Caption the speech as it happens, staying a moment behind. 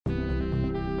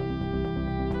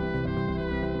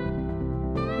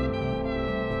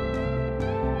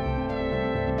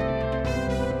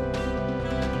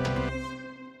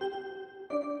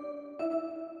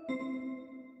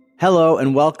Hello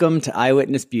and welcome to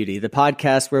Eyewitness Beauty, the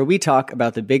podcast where we talk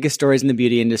about the biggest stories in the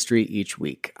beauty industry each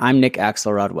week. I'm Nick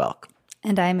Axelrod-Welk.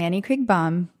 And I'm Annie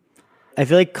Kriegbaum. I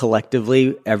feel like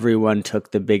collectively everyone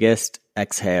took the biggest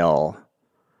exhale.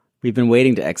 We've been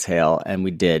waiting to exhale, and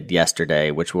we did yesterday,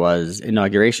 which was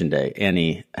Inauguration Day.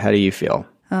 Annie, how do you feel?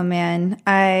 Oh, man.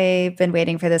 I've been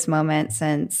waiting for this moment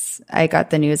since I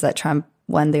got the news that Trump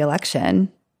won the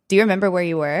election. Do you remember where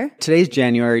you were? Today's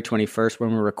January 21st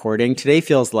when we're recording. Today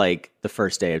feels like the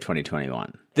first day of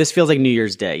 2021. This feels like New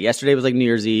Year's Day. Yesterday was like New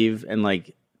Year's Eve, and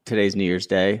like today's New Year's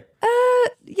Day.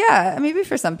 Yeah, maybe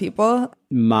for some people.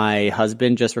 My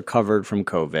husband just recovered from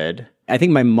COVID. I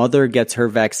think my mother gets her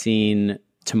vaccine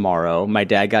tomorrow. My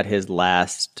dad got his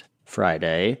last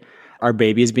Friday. Our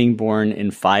baby is being born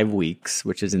in 5 weeks,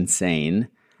 which is insane.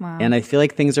 Wow. And I feel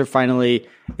like things are finally,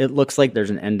 it looks like there's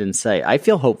an end in sight. I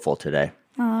feel hopeful today.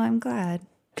 Oh, I'm glad.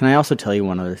 Can I also tell you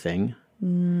one other thing?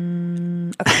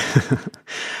 Okay.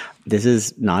 This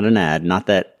is not an ad. Not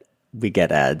that we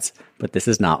get ads, but this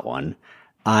is not one.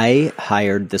 I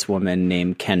hired this woman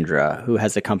named Kendra, who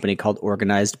has a company called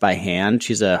Organized by Hand.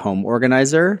 She's a home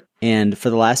organizer. And for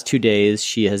the last 2 days,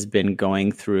 she has been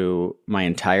going through my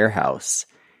entire house.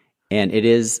 And it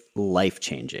is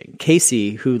life-changing.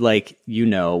 Casey, who like you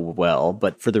know well,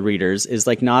 but for the readers, is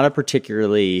like not a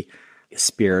particularly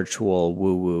spiritual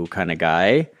woo-woo kind of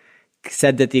guy,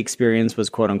 said that the experience was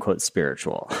quote-unquote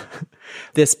spiritual.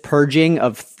 This purging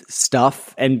of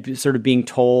stuff and sort of being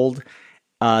told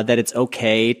that it's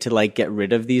okay to like get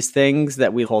rid of these things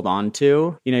that we hold on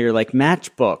to. You know, you're like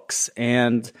matchbooks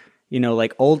and, you know,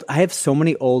 like I have so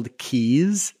many old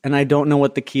keys and I don't know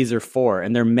what the keys are for.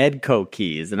 And they're Medco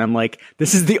keys. And I'm like,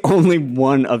 this is the only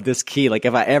one of this key. Like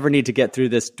if I ever need to get through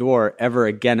this door ever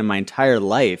again in my entire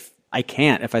life, I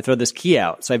can't if I throw this key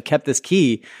out. So I've kept this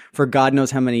key for God knows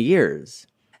how many years.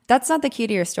 That's not the key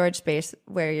to your storage space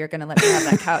where you're going to let me have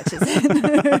that couch, is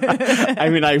it? I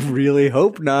mean, I really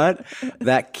hope not.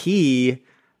 That key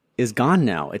is gone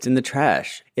now. It's in the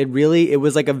trash. It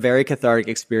was like a very cathartic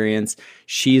experience.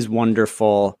 She's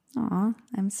wonderful. Aw,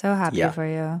 I'm so happy for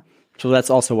you. So that's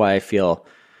also why I feel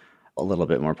a little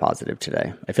bit more positive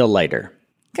today. I feel lighter.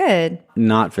 Good.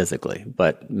 Not physically,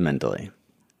 but mentally,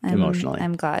 emotionally.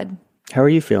 I'm glad. How are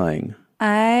you feeling?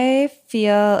 I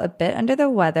feel a bit under the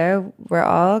weather. We're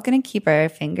all going to keep our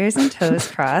fingers and toes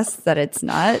crossed that it's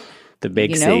not the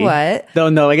big C. You know what?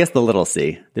 No, I guess the little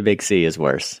C. The big C is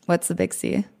worse. What's the big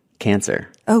C? Cancer.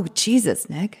 Oh, Jesus,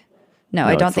 Nick. No,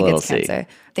 I don't think it's cancer.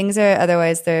 Things are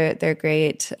otherwise they're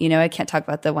great. You know, I can't talk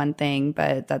about the one thing,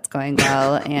 but that's going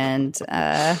well, and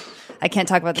I can't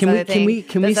talk about this other thing.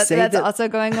 Can we say that's that also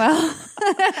going well?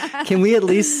 Can we at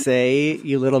least say,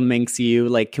 you little minx, you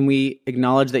like? Can we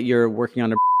acknowledge that you're working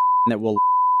on a that will?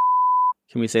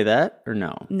 Can we say that or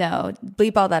no? No,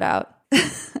 bleep all that out.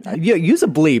 Use a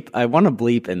bleep. I want a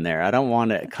bleep in there. I don't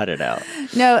want to cut it out.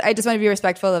 No, I just want to be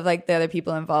respectful of like the other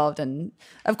people involved, and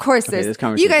of course,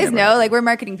 you guys know, like we're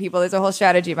marketing people. There's a whole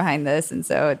strategy behind this, and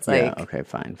so it's like, yeah, okay,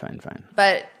 fine.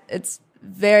 But it's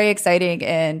very exciting,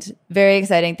 and very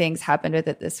exciting things happened with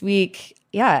it this week.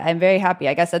 Yeah, I'm very happy.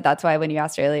 I guess that's why when you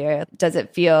asked earlier, does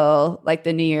it feel like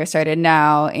the new year started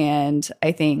now? And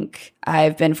I think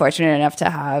I've been fortunate enough to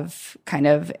have kind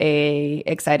of a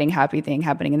exciting, happy thing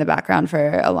happening in the background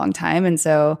for a long time. And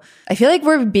so I feel like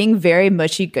we're being very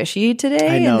mushy-gushy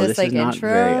today. I know, in this like is not intro.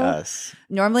 very us.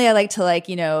 Normally I like to like,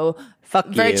 you know, fuck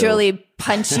virtually you.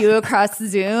 punch you across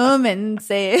Zoom and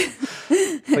say...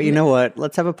 But you know what?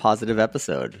 Let's have a positive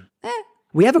episode.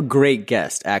 We have a great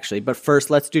guest, actually. But first,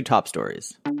 let's do top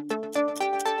stories.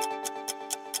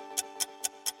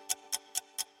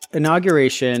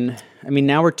 Inauguration. I mean,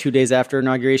 now we're 2 days after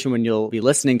inauguration when you'll be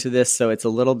listening to this, so it's a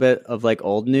little bit of like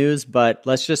old news, but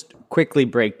let's just quickly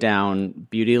break down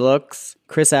beauty looks.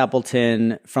 Chris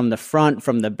Appleton, from the front,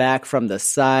 from the back, from the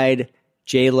side,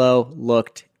 J-Lo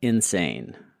looked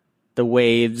insane. The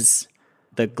waves,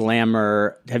 the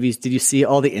glamour. Did you see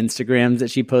all the Instagrams that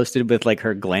she posted with like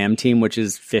her glam team, which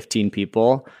is 15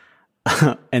 people?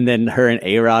 And then her and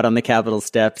A-Rod on the Capitol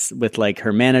steps with like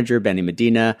her manager, Benny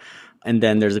Medina. And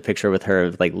then there's a picture with her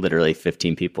of like literally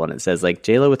 15 people, and it says like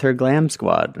J-Lo with her glam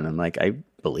squad. And I'm like, I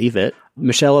believe it.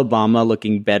 Michelle Obama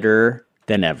looking better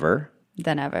than ever.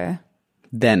 Than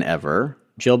ever.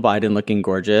 Jill Biden looking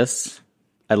gorgeous.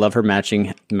 I love her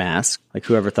matching mask. Like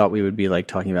whoever thought we would be like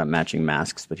talking about matching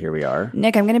masks, but here we are.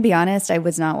 Nick, I'm going to be honest. I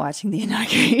was not watching the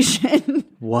inauguration.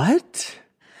 What?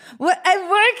 What? I'm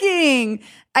working.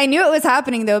 I knew it was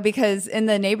happening though, because in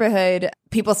the neighborhood,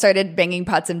 people started banging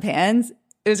pots and pans.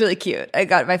 It was really cute. I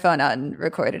got my phone out and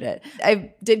recorded it.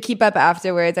 I did keep up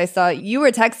afterwards. I saw you were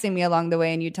texting me along the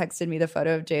way and you texted me the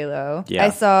photo of J-Lo. Yeah.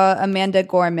 I saw Amanda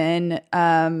Gorman.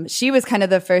 She was kind of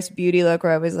the first beauty look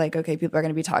where I was like, okay, people are going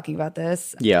to be talking about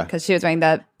this. Yeah. Because she was wearing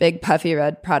that big puffy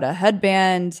red Prada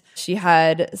headband. She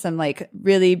had some like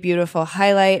really beautiful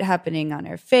highlight happening on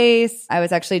her face. I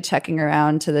was actually checking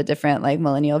around to the different like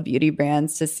millennial beauty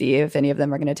brands to see if any of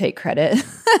them were going to take credit.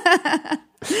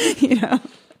 You know?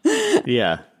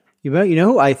 Yeah. You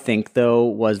know who I think, though,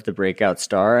 was the breakout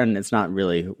star, and it's not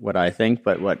really what I think,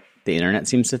 but what the internet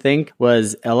seems to think,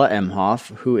 was Ella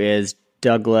Emhoff, who is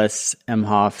Douglas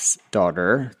Emhoff's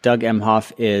daughter. Doug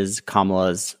Emhoff is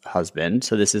Kamala's husband,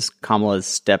 so this is Kamala's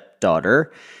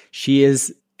stepdaughter. She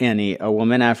is, Annie, a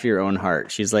woman after your own heart.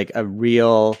 She's like a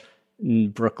real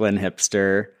Brooklyn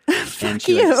hipster. Fuck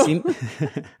you.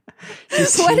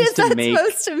 What is that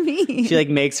supposed to mean? She like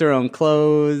makes her own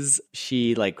clothes.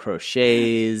 She like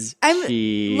crochets.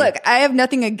 Look, I have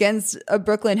nothing against a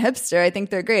Brooklyn hipster. I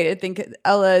think they're great. I think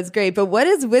Ella is great. But what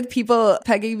is with people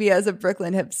pegging me as a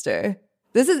Brooklyn hipster?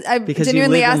 Because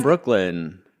genuinely you live in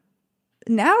Brooklyn.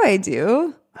 Now I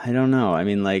do. I don't know. I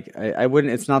mean, like, I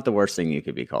wouldn't. It's not the worst thing you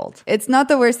could be called. It's not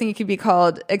the worst thing you could be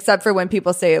called, except for when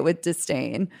people say it with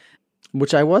disdain.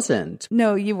 Which I wasn't.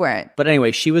 No, you weren't. But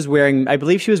anyway, I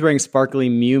believe she was wearing sparkly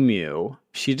Miu Miu.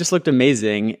 She just looked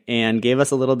amazing and gave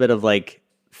us a little bit of like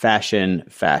fashion,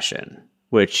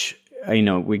 which, you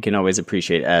know, we can always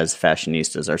appreciate as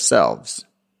fashionistas ourselves.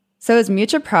 So is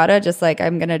Miuccia Prada just like,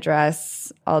 I'm going to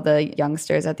dress all the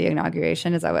youngsters at the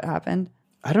inauguration? Is that what happened?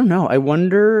 I don't know. I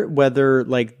wonder whether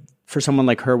like for someone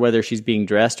like her, whether she's being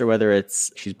dressed or whether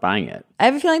she's buying it. I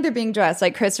have a feeling they're being dressed.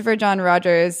 Like Christopher John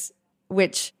Rogers,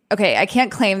 which... Okay, I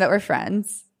can't claim that we're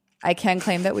friends. I can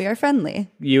claim that we are friendly.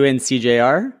 You and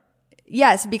CJR?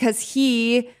 Yes, because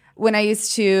when I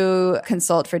used to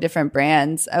consult for different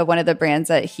brands, one of the brands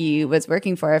that he was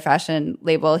working for, a fashion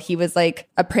label, he was like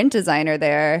a print designer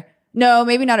there. No,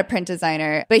 maybe not a print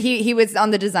designer, but he was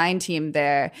on the design team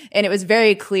there. And it was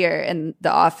very clear in the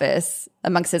office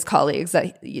amongst his colleagues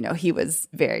that, you know, he was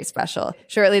very special.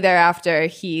 Shortly thereafter,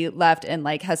 he left and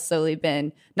like has slowly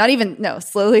been,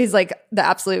 slowly is like the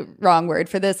absolute wrong word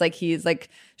for this. Like he's like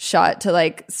shot to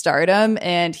like stardom.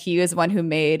 And he was the one who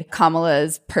made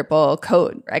Kamala's purple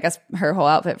coat, I guess her whole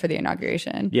outfit for the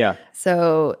inauguration. Yeah.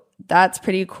 So that's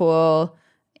pretty cool.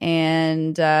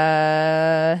 And,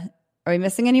 are we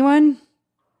missing anyone?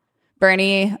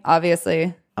 Bernie,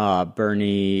 obviously.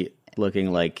 Bernie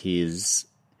looking like he's...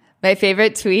 My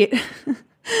favorite tweet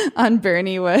on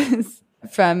Bernie was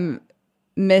from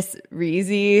Miss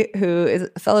Reezy, who is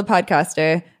a fellow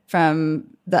podcaster from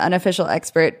the Unofficial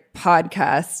Expert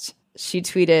podcast. She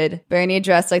tweeted, Bernie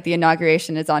dressed like the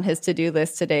inauguration is on his to-do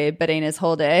list today, but ain't his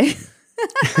whole day.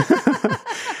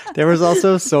 There was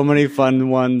also so many fun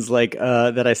ones like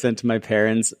that I sent to my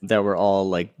parents that were all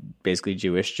like basically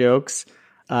Jewish jokes.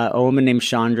 A woman named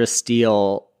Chandra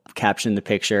Steele captioned the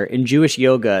picture, in Jewish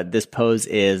yoga, this pose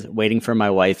is waiting for my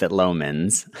wife at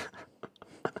Loman's.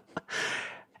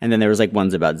 And then there was like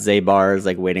ones about Zabar's,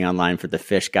 like waiting online for the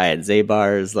fish guy at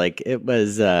Zabar's. Like it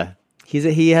was,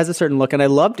 he has a certain look and I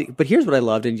loved, but here's what I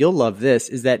loved and you'll love this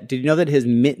is that, did you know that his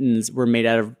mittens were made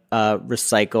out of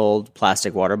recycled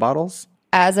plastic water bottles?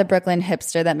 As a Brooklyn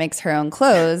hipster that makes her own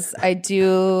clothes, I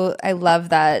love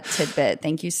that tidbit.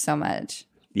 Thank you so much.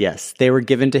 Yes, they were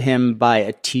given to him by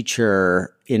a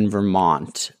teacher in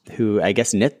Vermont who I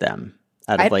guess knit them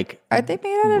out of are they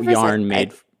made out of yarn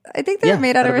made? I think they're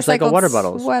made out of recycled water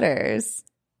bottles. Sweaters.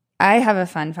 I have a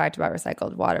fun fact about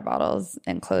recycled water bottles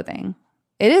and clothing.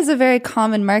 It is a very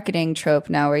common marketing trope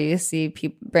now where you see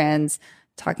brands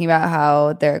talking about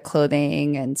how their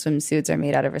clothing and swimsuits are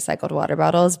made out of recycled water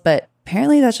bottles, but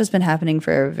apparently that's just been happening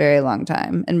for a very long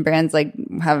time. And brands like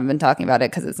haven't been talking about it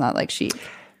because it's not like chic.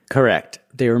 Correct.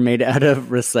 They were made out of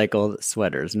recycled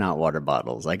sweaters, not water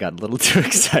bottles. I got a little too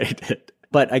excited.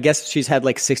 But I guess she's had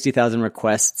like 60,000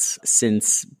 requests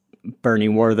since Bernie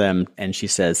wore them. And she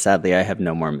says, sadly, I have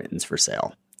no more mittens for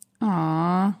sale.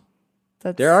 Aww.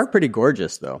 They are pretty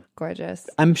gorgeous, though. Gorgeous.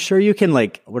 I'm sure you can,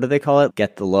 like, what do they call it?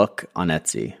 Get the look on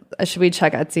Etsy. Should we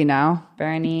check Etsy now?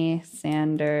 Bernie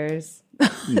Sanders.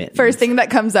 First thing that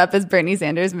comes up is Bernie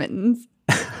Sanders mittens.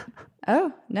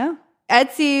 Oh, no.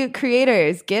 Etsy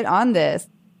creators, get on this.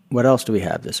 What else do we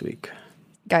have this week?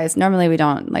 Guys, normally we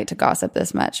don't like to gossip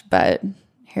this much, but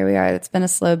here we are. It's been a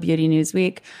slow beauty news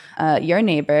week. Your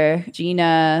neighbor,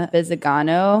 Gina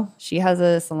Bizigano, she has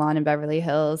a salon in Beverly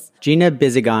Hills. Gina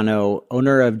Bizigano,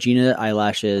 owner of Gina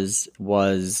Eyelashes,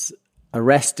 was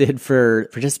arrested for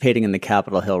participating in the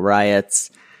Capitol Hill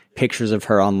riots. pictures of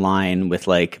her online with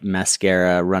like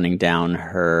mascara running down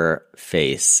her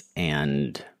face,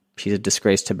 and she's a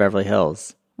disgrace to Beverly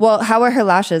Hills. Well, how were her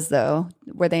lashes though?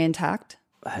 Were they intact?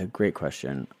 Great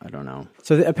question. I don't know.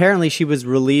 So apparently she was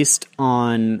released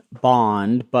on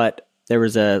bond, but there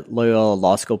was a Loyola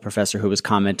Law School professor who was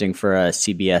commenting for a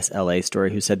CBS LA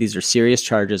story who said these are serious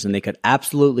charges and they could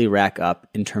absolutely rack up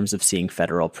in terms of seeing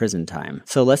federal prison time.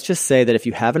 So let's just say that if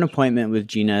you have an appointment with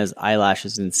Gina's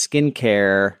eyelashes and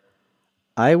skincare,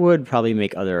 I would probably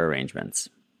make other arrangements.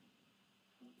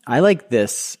 I like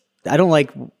this. I don't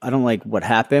like what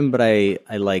happened, but I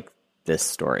like this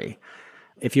story.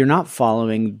 If you're not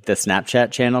following the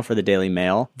Snapchat channel for the Daily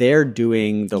Mail, they're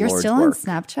doing the Lord's work. You're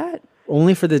still on Snapchat?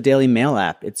 Only for the Daily Mail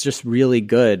app. It's just really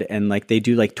good. And like they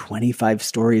do like 25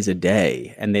 stories a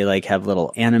day and they like have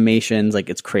little animations. Like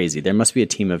it's crazy. There must be a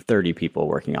team of 30 people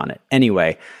working on it.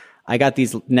 Anyway, I got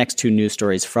these next two news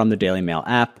stories from the Daily Mail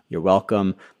app. You're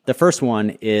welcome. The first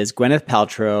one is Gwyneth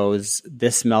Paltrow's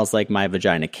This Smells Like My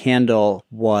Vagina candle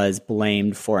was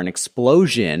blamed for an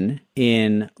explosion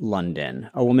in London.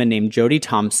 A woman named Jodie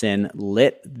Thompson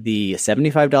lit the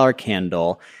 $75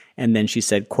 candle, and then she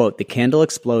said, quote, "The candle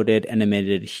exploded and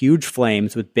emitted huge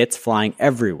flames with bits flying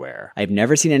everywhere. I've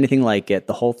never seen anything like it.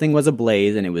 The whole thing was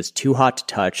ablaze and it was too hot to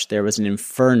touch. There was an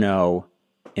inferno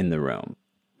in the room."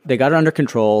 They got it under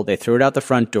control. They threw it out the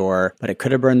front door, but it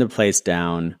could have burned the place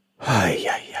down.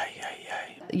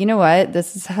 You know what?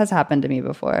 This has happened to me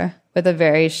before with a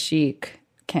very chic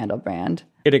candle brand.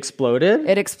 It exploded?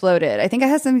 It exploded. I think it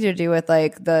has something to do with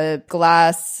like the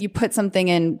glass. You put something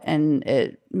in and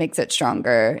it makes it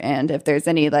stronger. And if there's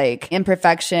any like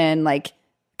imperfection, like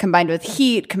combined with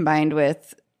heat, combined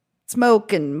with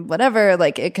smoke and whatever,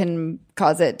 like it can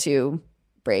cause it to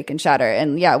break and shatter.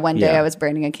 And yeah, one day I was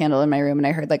burning a candle in my room and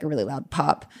I heard like a really loud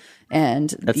pop and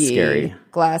That's the scary.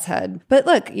 glass had. But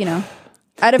look, you know,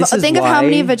 think of how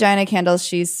many vagina candles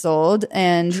she's sold,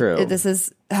 and this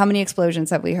is how many explosions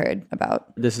have we heard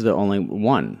about? This is the only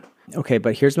one. Okay,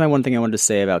 but here's my one thing I wanted to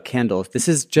say about candles. This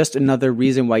is just another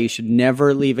reason why you should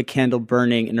never leave a candle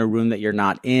burning in a room that you're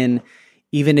not in,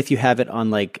 even if you have it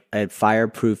on like a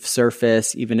fireproof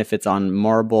surface, even if it's on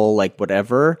marble, like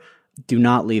whatever. Do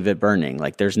not leave it burning.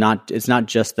 Like it's not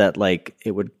just that like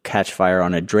it would catch fire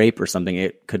on a drape or something.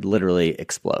 It could literally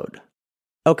explode.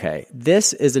 Okay,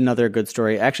 this is another good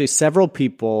story. Actually, several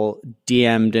people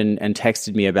DM'd and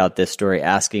texted me about this story,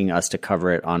 asking us to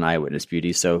cover it on Eyewitness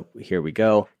Beauty. So here we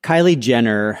go. Kylie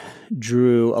Jenner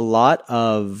drew a lot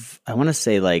of, I want to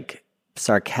say like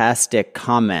sarcastic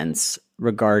comments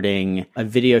regarding a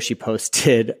video she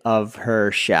posted of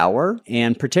her shower,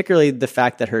 and particularly the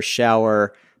fact that her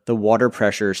shower, the water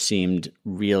pressure seemed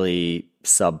really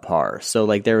subpar. So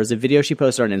like there was a video she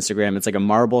posted on Instagram. It's like a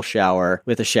marble shower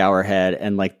with a shower head,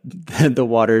 and like the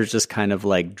water is just kind of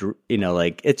like, you know,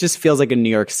 like it just feels like a New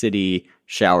York City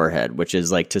shower head, which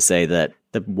is like to say that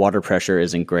the water pressure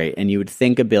isn't great. And you would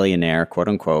think a billionaire, quote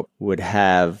unquote, would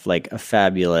have like a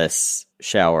fabulous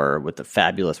shower with a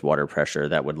fabulous water pressure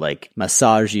that would like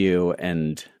massage you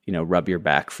and, you know, rub your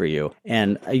back for you.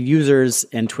 And users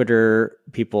and Twitter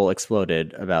people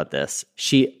exploded about this.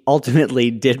 She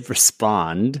ultimately did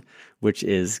respond, which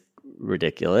is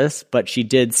ridiculous, but she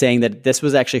did, saying that this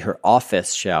was actually her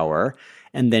office shower.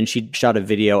 And then she shot a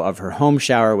video of her home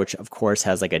shower, which of course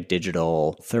has like a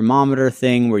digital thermometer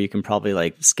thing where you can probably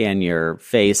like scan your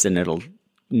face and it'll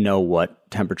know what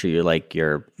temperature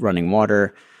you're running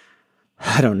water.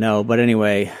 I don't know. But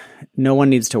anyway, no one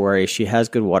needs to worry. She has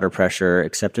good water pressure,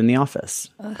 except in the office.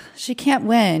 She can't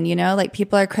win, you know? Like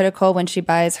people are critical when she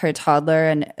buys her toddler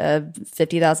a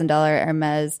 $50,000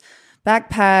 Hermes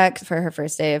backpack for her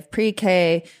first day of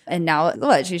pre-K. And now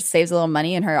what? She saves a little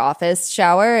money in her office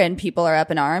shower and people are up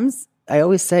in arms. I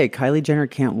always say Kylie Jenner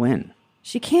can't win.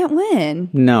 She can't win.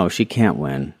 No, she can't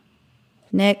win.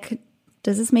 Nick,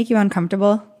 does this make you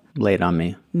uncomfortable? Lay it on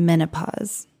me.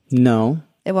 Menopause. No.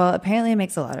 Well, apparently it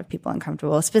makes a lot of people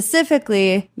uncomfortable,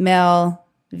 specifically male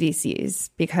VCs,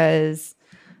 because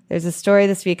there's a story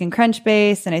this week in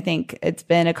Crunchbase, and I think it's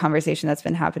been a conversation that's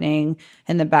been happening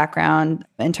in the background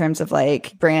in terms of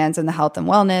like brands in the health and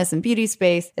wellness and beauty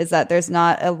space, is that there's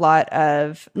not a lot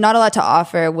to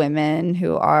offer women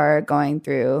who are going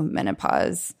through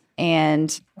menopause.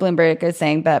 And Bloomberg is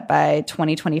saying that by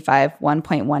 2025,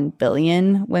 1.1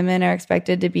 billion women are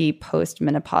expected to be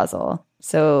postmenopausal.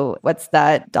 So what's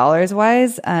that dollars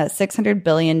wise? $600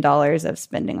 billion of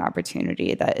spending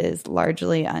opportunity that is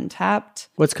largely untapped.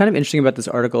 What's kind of interesting about this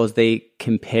article is they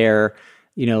compare,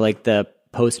 you know, like the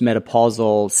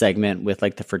postmenopausal segment with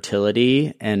like the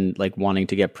fertility and like wanting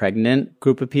to get pregnant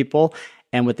group of people.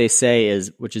 And what they say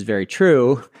is, which is very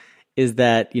true, is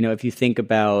that, if you think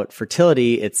about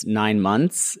fertility, it's 9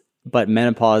 months, but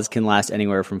menopause can last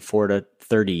anywhere from 4 to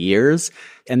 30 years.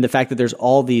 And the fact that there's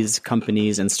all these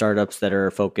companies and startups that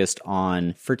are focused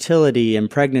on fertility and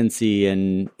pregnancy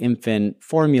and infant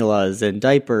formulas and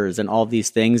diapers and all these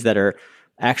things that are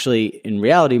actually in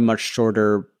reality much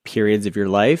shorter periods of your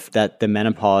life, that the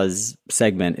menopause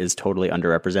segment is totally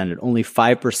underrepresented. Only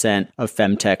 5% of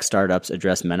femtech startups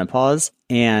address menopause.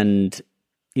 And,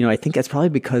 I think that's probably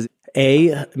because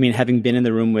having been in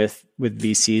the room with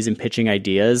VCs and pitching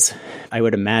ideas, I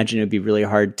would imagine it would be really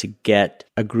hard to get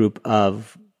a group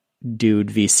of dude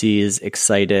VCs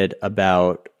excited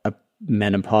about a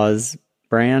menopause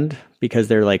brand because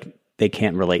they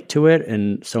can't relate to it.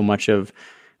 And so much of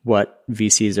what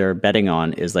VCs are betting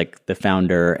on is like the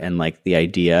founder and like the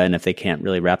idea. And if they can't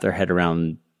really wrap their head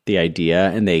around the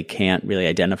idea and they can't really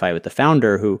identify with the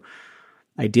founder, who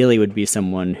ideally would be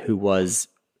someone who was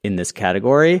in this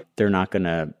category, they're not going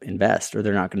to invest, or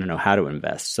they're not going to know how to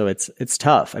invest. So it's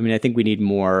tough. I think we need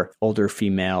more older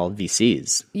female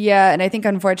VCs. Yeah. And I think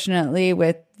unfortunately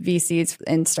with VCs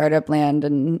in startup land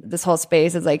and this whole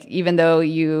space is like, even though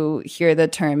you hear the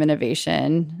term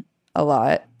innovation a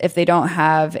lot, if they don't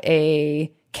have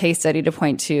a case study to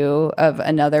point to of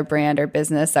another brand or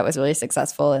business that was really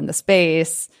successful in the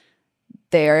space,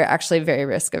 they are actually very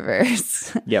risk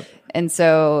averse. Yep. And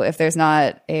so if there's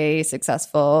not a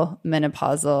successful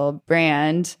menopausal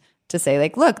brand to say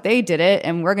like, look, they did it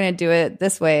and we're going to do it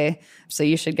this way, so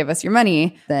you should give us your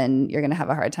money, then you're going to have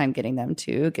a hard time getting them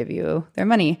to give you their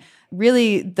money.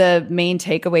 Really, the main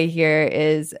takeaway here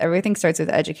is everything starts with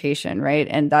education, right?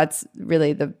 And that's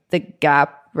really the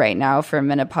gap right now for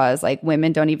menopause. Like,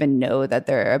 women don't even know that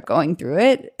they're going through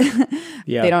it.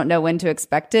 Yeah. They don't know when to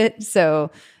expect it.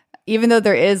 So even though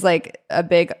there is like a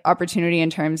big opportunity in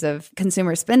terms of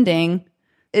consumer spending,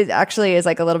 it actually is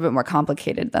like a little bit more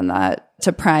complicated than that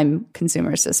to prime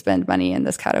consumers to spend money in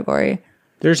this category.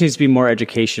 There just needs to be more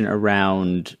education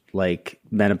around like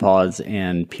menopause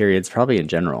and periods, probably in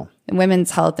general. And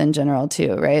women's health in general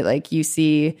too, right? Like you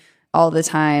see all the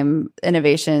time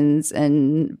innovations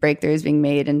and breakthroughs being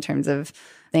made in terms of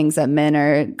things that men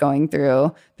are going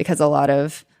through, because a lot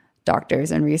of doctors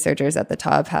and researchers at the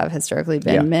top have historically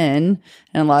been men.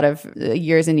 And a lot of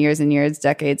years and years and years,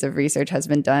 decades of research has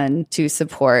been done to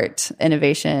support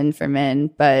innovation for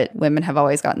men, but women have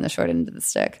always gotten the short end of the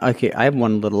stick. Okay, I have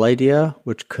one little idea,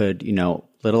 which could,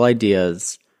 little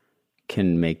ideas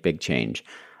can make big change.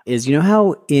 Is,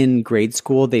 how in grade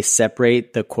school they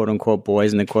separate the quote unquote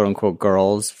boys and the quote unquote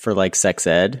girls for like sex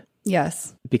ed?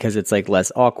 Yes. Because it's like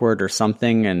less awkward or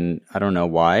something, and I don't know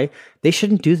why. They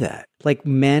shouldn't do that. Like,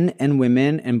 men and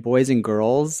women and boys and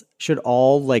girls should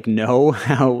all like know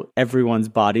how everyone's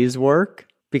bodies work.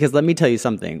 Because let me tell you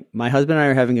something. My husband and I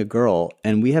are having a girl,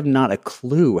 and we have not a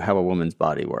clue how a woman's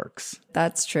body works.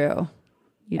 That's true.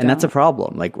 That's a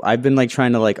problem. Like, I've been like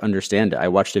trying to like understand it. I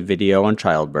watched a video on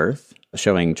childbirth,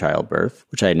 showing childbirth,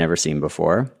 which I had never seen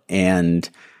before. And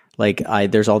like,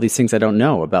 there's all these things I don't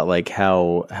know about like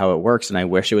how it works. And I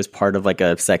wish it was part of like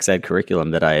a sex ed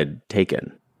curriculum that I had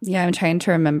taken. Yeah, I'm trying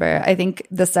to remember. I think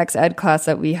the sex ed class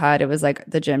that we had, it was like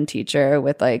the gym teacher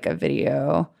with like a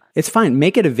video. It's fine.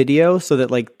 Make it a video so that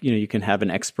like, you can have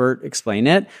an expert explain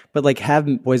it, but like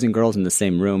have boys and girls in the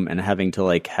same room and having to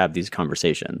like have these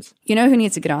conversations. You know who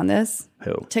needs to get on this?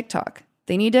 Who? TikTok.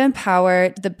 They need to empower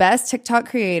the best TikTok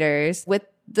creators with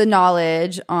the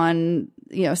knowledge on,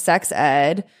 sex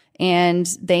ed. And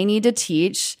they need to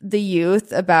teach the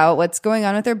youth about what's going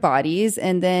on with their bodies.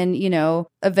 And then,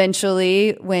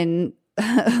 eventually when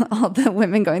all the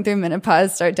women going through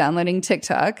menopause start downloading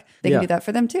TikTok, they can do that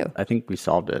for them too. I think we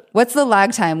solved it. What's the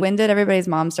lag time? When did everybody's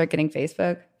mom start getting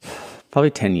Facebook? Probably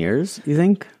 10 years, you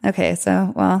think? Okay,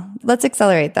 so, well, let's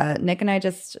accelerate that. Nick and I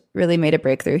just really made a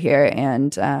breakthrough here,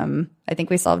 and I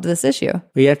think we solved this issue.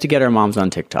 We have to get our moms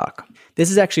on TikTok. This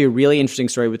is actually a really interesting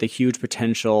story with a huge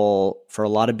potential for a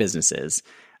lot of businesses.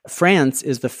 France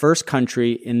is the first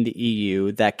country in the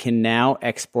EU that can now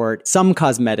export some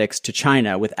cosmetics to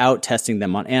China without testing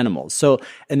them on animals. So,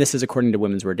 and this is according to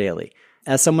Women's Wear Daily.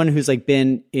 As someone who's like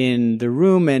been in the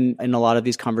room and in a lot of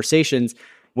these conversations,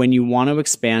 when you want to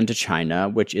expand to China,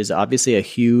 which is obviously a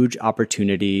huge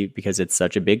opportunity because it's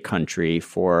such a big country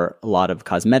for a lot of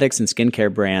cosmetics and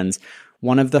skincare brands,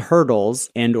 one of the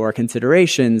hurdles and or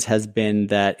considerations has been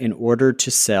that in order to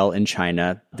sell in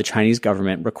China, the Chinese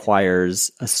government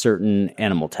requires a certain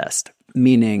animal test,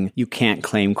 meaning you can't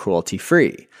claim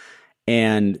cruelty-free.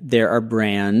 And there are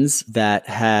brands that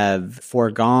have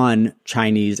foregone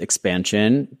Chinese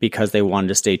expansion because they wanted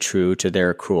to stay true to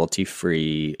their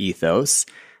cruelty-free ethos.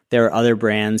 There are other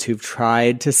brands who've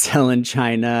tried to sell in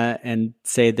China and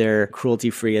say they're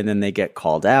cruelty-free and then they get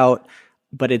called out.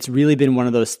 But it's really been one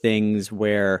of those things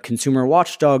where consumer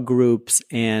watchdog groups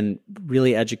and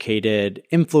really educated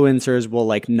influencers will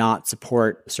like not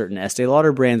support certain Estee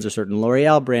Lauder brands or certain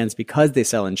L'Oreal brands because they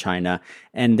sell in China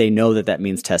and they know that that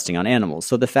means testing on animals.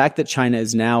 So the fact that China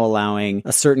is now allowing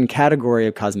a certain category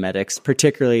of cosmetics,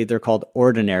 particularly they're called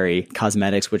ordinary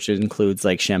cosmetics, which includes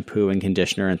like shampoo and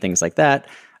conditioner and things like that,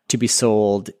 to be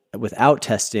sold without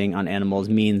testing on animals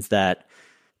means that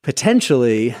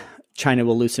potentially China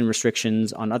will loosen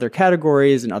restrictions on other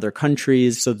categories in other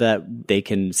countries so that they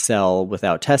can sell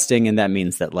without testing. And that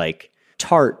means that like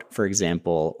Tarte, for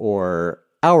example, or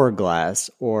Hourglass,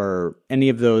 or any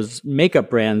of those makeup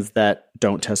brands that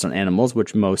don't test on animals,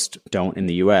 which most don't in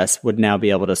the US, would now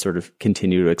be able to sort of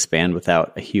continue to expand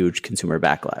without a huge consumer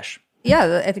backlash.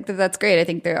 Yeah, I think that's great. I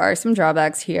think there are some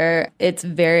drawbacks here. It's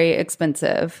very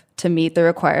expensive to meet the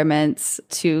requirements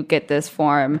to get this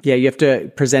form. Yeah, you have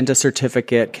to present a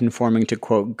certificate conforming to,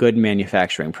 quote, good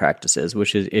manufacturing practices,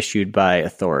 which is issued by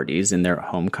authorities in their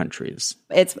home countries.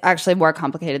 It's actually more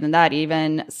complicated than that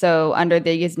even. So under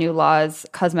these new laws,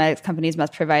 cosmetics companies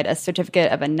must provide a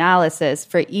certificate of analysis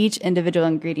for each individual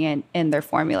ingredient in their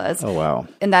formulas. Oh, wow.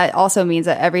 And that also means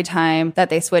that every time that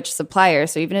they switch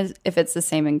suppliers, so even if it's the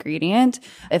same ingredient,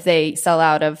 if they sell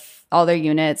out of all their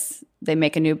units, they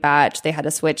make a new batch, they had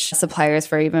to switch suppliers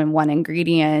for even one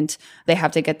ingredient, they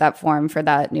have to get that form for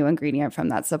that new ingredient from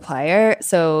that supplier.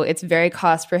 So it's very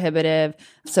cost prohibitive.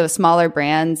 So smaller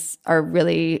brands are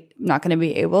really not going to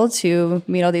be able to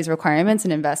meet all these requirements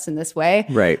and invest in this way.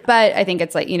 Right. But I think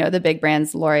it's like, the big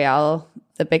brands, L'Oreal,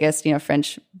 the biggest,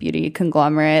 French beauty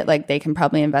conglomerate, like they can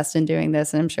probably invest in doing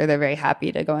this. And I'm sure they're very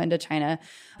happy to go into China.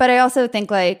 But I also think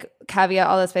like caveat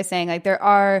all this by saying like there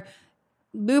are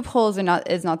loopholes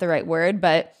is not the right word,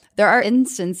 but there are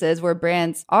instances where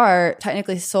brands are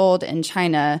technically sold in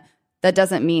China. That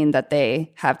doesn't mean that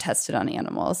they have tested on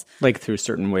animals. Like through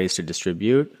certain ways to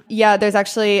distribute? Yeah, there's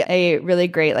actually a really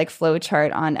great like flow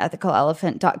chart on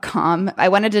ethicalelephant.com. I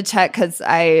wanted to check because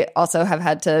I also have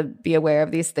had to be aware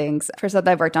of these things for stuff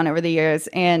that I've worked on over the years.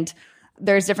 And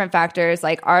there's different factors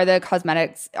like, are the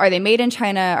cosmetics, are they made in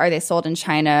China? Are they sold in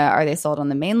China? Are they sold on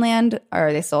the mainland?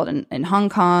 Are they sold in Hong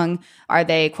Kong? Are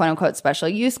they quote unquote special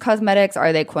use cosmetics?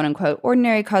 Are they quote unquote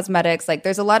ordinary cosmetics? Like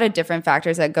there's a lot of different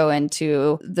factors that go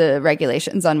into the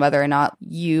regulations on whether or not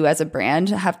you as a brand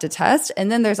have to test.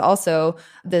 And then there's also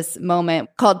this moment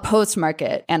called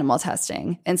post-market animal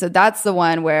testing. And so that's the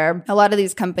one where a lot of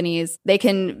these companies, they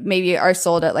can maybe are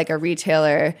sold at like a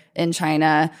retailer in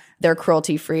China. They're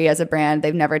cruelty free as a brand.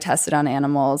 They've never tested on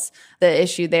animals. The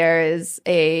issue there is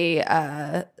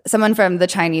someone from the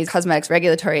Chinese Cosmetics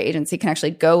Regulatory Agency can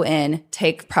actually go in,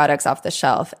 take products off the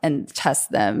shelf and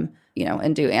test them,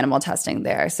 and do animal testing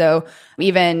there. So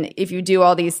even if you do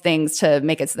all these things to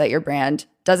make it so that your brand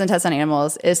doesn't test on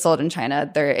animals, is sold in China,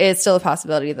 there is still a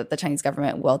possibility that the Chinese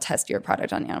government will test your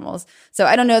product on animals. So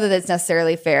I don't know that it's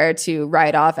necessarily fair to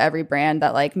write off every brand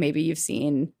that like maybe you've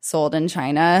seen sold in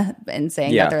China and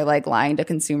saying that they're like lying to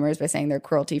consumers by saying they're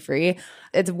cruelty free.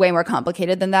 It's way more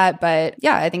complicated than that. But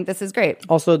yeah, I think this is great.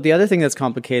 Also, the other thing that's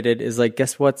complicated is like,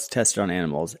 guess what's tested on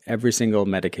animals? Every single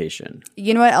medication.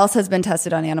 You know what else has been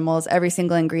tested on animals? Every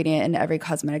single ingredient in every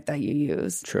cosmetic that you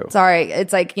use. True. Sorry.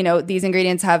 It's like, these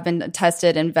ingredients have been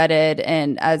tested and vetted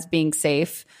and as being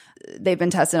safe. They've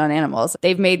been tested on animals.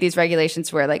 They've made these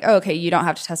regulations where like, oh, okay, you don't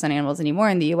have to test on animals anymore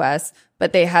in the US,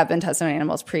 but they have been tested on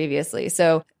animals previously.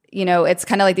 So, it's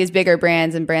kind of like these bigger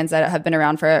brands and brands that have been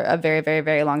around for a very, very,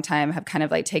 very long time have kind of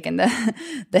like taken the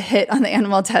hit on the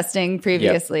animal testing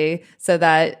previously so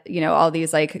that, all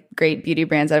these like great beauty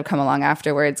brands that have come along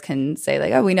afterwards can say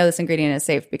like, oh, we know this ingredient is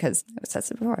safe because it was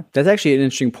tested before. That's actually an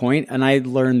interesting point. And I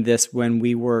learned this when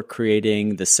we were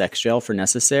creating the sex gel for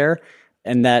Necessaire.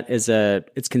 And that is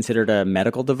it's considered a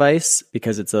medical device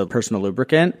because it's a personal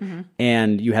lubricant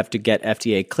and you have to get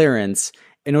FDA clearance.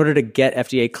 In order to get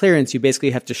FDA clearance, you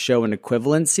basically have to show an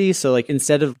equivalency. So like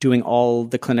instead of doing all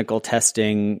the clinical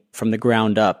testing from the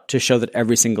ground up to show that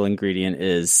every single ingredient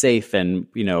is safe and,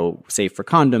 safe for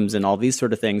condoms and all these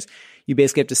sort of things, you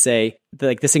basically have to say that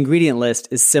like this ingredient list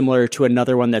is similar to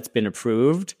another one that's been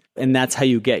approved. And that's how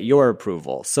you get your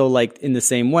approval. So like in the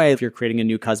same way, if you're creating a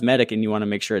new cosmetic and you want to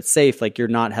make sure it's safe, like you're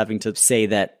not having to say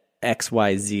that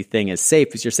XYZ thing is safe,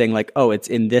 because you're saying like, oh, it's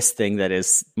in this thing that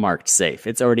is marked safe.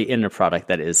 It's already in a product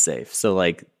that is safe. So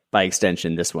like by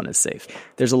extension, this one is safe.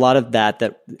 There's a lot of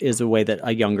that is a way that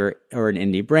a younger or an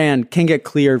indie brand can get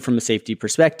cleared from a safety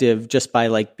perspective just by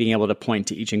like being able to point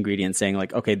to each ingredient saying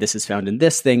like, okay, this is found in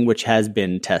this thing, which has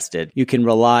been tested. You can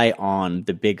rely on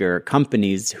the bigger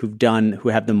companies who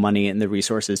have the money and the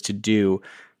resources to do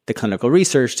the clinical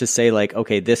research to say like,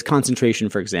 okay, this concentration,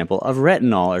 for example, of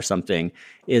retinol or something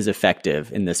is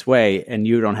effective in this way, and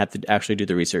you don't have to actually do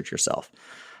the research yourself.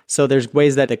 So there's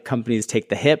ways that the companies take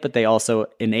the hit, but they also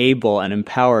enable and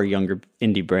empower younger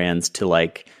indie brands to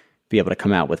like be able to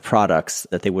come out with products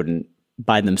that they wouldn't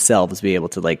by themselves be able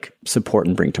to like support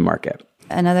and bring to market.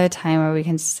 Another time where we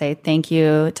can say thank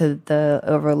you to the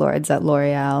overlords at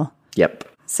L'Oreal. Yep.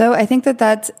 So I think that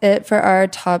that's it for our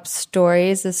top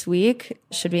stories this week.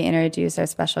 Should we introduce our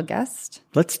special guest?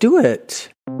 Let's do it.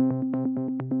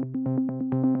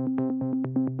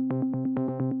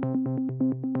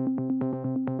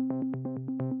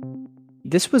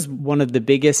 This was one of the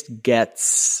biggest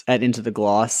gets at Into the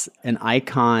Gloss, an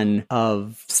icon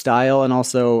of style and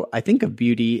also, I think, of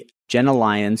beauty. Jenna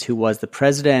Lyons, who was the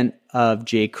president of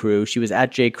J. Crew. She was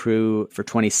at J. Crew for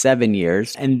 27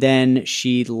 years. And then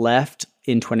she left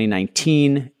in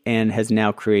 2019 and has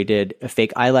now created a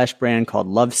fake eyelash brand called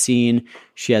Love Scene.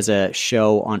 She has a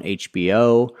show on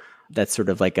HBO that's sort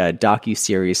of like a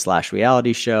docuseries /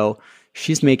 reality show.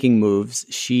 She's making moves.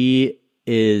 She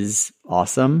is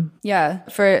awesome. Yeah.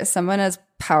 For someone as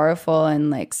powerful and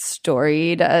like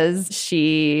storied as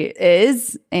she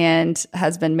is and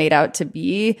has been made out to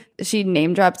be, she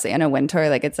name drops Anna Wintour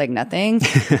like it's like nothing.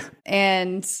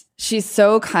 And she's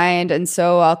so kind and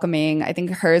so welcoming. I think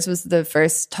hers was the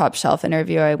first Top Shelf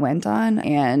interview I went on,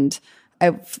 and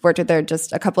I've worked with her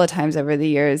just a couple of times over the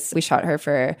years. We shot her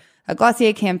for a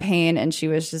Glossier campaign, and she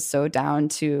was just so down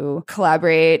to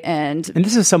collaborate. And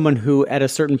this is someone who at a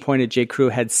certain point at J. Crew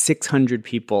had 600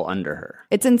 people under her.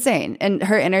 It's insane. And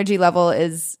her energy level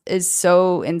is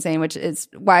so insane, which is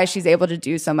why she's able to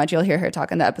do so much. You'll hear her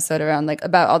talk in the episode around like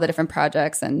about all the different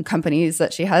projects and companies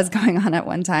that she has going on at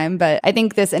one time. But I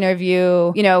think this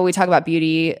interview, you know, we talk about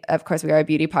beauty. Of course, we are a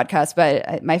beauty podcast,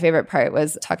 but my favorite part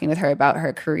was talking with her about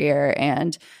her career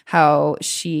and how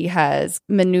she has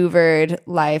maneuvered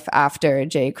life after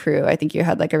J. Crew. I think you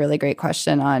had like a really great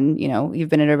question on, you know, you've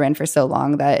been at a brand for so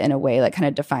long that in a way like kind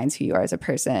of defines who you are as a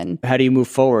person. How do you move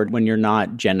forward when you're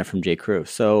not Jenna from J. Crew?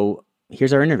 So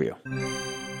here's our interview.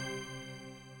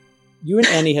 You and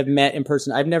Annie have met in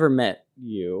person. I've never met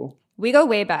you. We go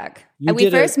way back.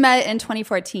 We first met in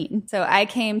 2014. So I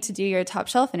came to do your Top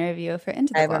Shelf interview for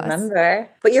Into the Gloss. I remember.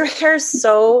 But your hair's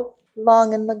so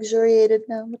long and luxuriated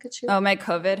now. Look at you. Oh, my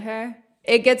COVID hair?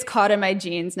 It gets caught in my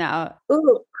jeans now.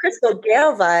 Ooh, Crystal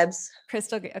Gale vibes.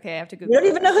 Okay, I have to Google. You don't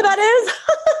even know who that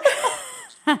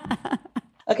is?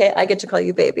 Okay, I get to call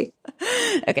you baby.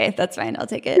 Okay, that's fine. I'll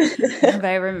take it. But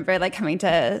I remember like coming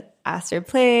to Astor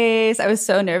Place. I was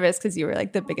so nervous because you were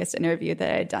like the biggest interview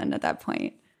that I had done at that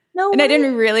point. No and way. I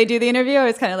didn't really do the interview. I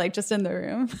was kind of like just in the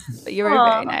room. But you were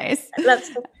very nice.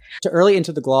 That's to early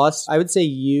Into the Gloss, I would say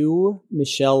you,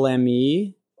 Michelle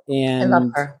Lamy, and I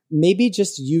love her. Maybe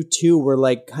just you two were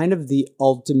like kind of the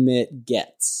ultimate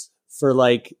gets for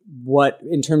like what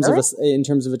in terms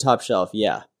of a Top Shelf.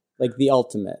 Yeah, like the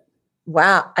ultimate.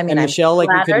 Wow. I mean, and Michelle, like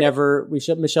flattered.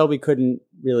 we couldn't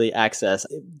really access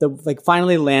the like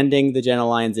finally landing the Jenna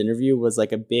Lyons interview was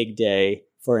like a big day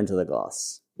for Into the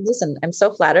Gloss. Listen, I'm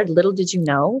so flattered. Little did you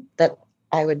know that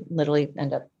I would literally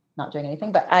end up not doing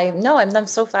anything, but I'm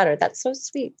so flattered. That's so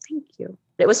sweet. Thank you.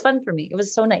 It was fun for me. It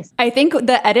was so nice. I think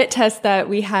the edit test that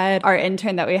we had, our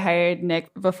intern that we hired,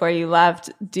 Nick, before you left,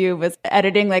 do was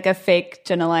editing like a fake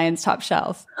Jenna Lyons Top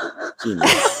Shelf. We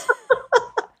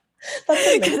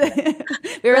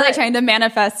were like trying to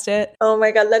manifest it. Oh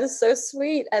my God, that is so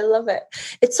sweet. I love it.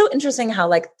 It's so interesting how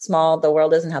like small the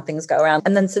world is and how things go around.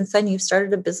 And then since then you've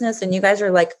started a business and you guys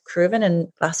are like proven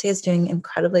and Glossier is doing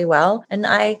incredibly well. And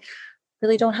I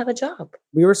really don't have a job.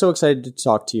 We were so excited to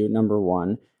talk to you, number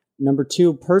one. Number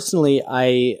two, personally,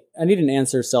 I need an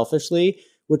answer selfishly,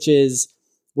 which is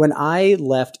when I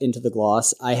left Into the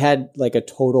Gloss, I had like a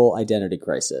total identity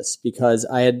crisis because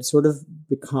I had sort of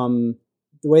become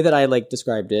the way that I like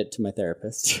described it to my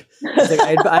therapist. Like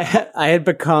I had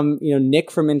become, you know, Nick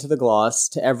from Into the Gloss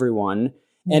to everyone.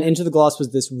 And Into the Gloss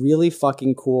was this really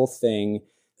fucking cool thing.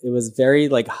 It was very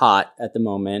like hot at the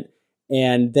moment.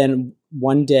 And then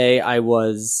one day I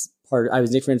was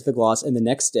Nick from Into the Gloss, and the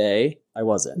next day I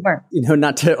wasn't. Sure. You know,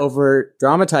 not to over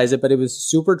dramatize it, but it was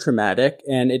super traumatic,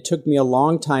 and it took me a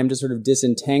long time to sort of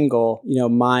disentangle, you know,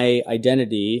 my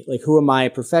identity. Like, who am I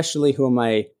professionally? Who am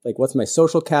I? Like, what's my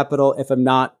social capital? If I'm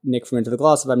not Nick from Into the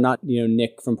Gloss, if I'm not, you know,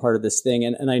 Nick from part of this thing,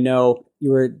 and I know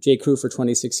you were at J. Crew for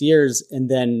 26 years and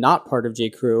then not part of J.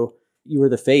 Crew. You were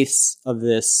the face of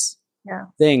this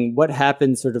thing. What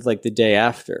happened sort of like the day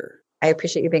after? I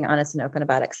appreciate you being honest and open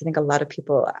about it, because I think a lot of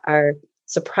people are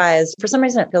surprised. For some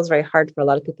reason, it feels very hard for a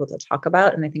lot of people to talk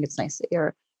about. And I think it's nice that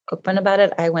you're open about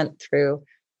it. I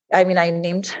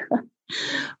named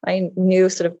my new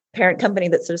sort of parent company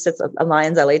that sort of sits at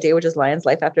Lyons LAD, which is Lyons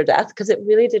Life After Death, because it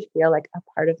really did feel like a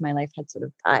part of my life had sort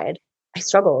of died. I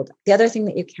struggled. The other thing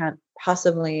that you can't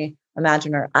possibly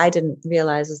imagine, or I didn't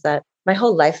realize, is that my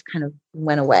whole life kind of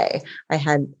went away. I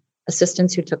had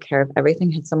assistants who took care of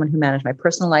everything. I had someone who managed my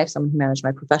personal life, someone who managed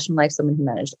my professional life, someone who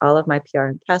managed all of my PR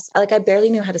and press. I barely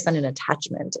knew how to send an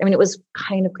attachment. I mean, it was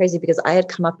kind of crazy because I had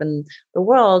come up in the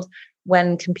world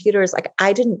when computers,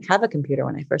 I didn't have a computer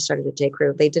when I first started at J.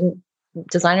 Crew.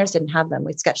 Designers didn't have them.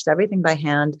 We sketched everything by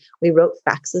hand. We wrote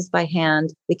faxes by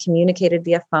hand. We communicated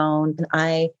via phone. And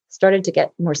I started to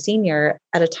get more senior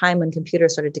at a time when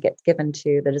computers started to get given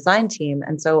to the design team.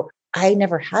 And so I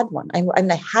never had one. I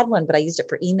had one, but I used it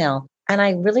for email. And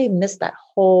I really missed that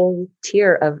whole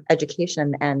tier of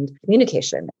education and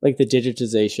communication. Like the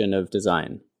digitization of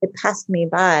design. It passed me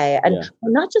by. And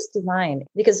not just design,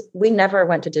 because we never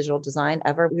went to digital design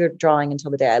ever. We were drawing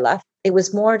until the day I left. It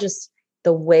was more just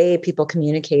the way people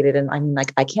communicated. And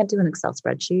I can't do an Excel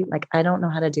spreadsheet. I don't know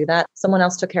how to do that. Someone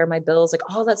else took care of my bills,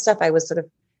 all that stuff.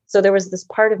 So there was this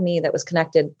part of me that was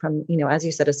connected from, as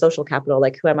you said, a social capital,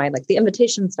 who am I? The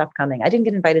invitation stuff coming. I didn't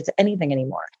get invited to anything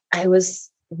anymore. I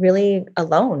was really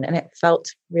alone and it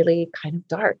felt really kind of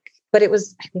dark. But it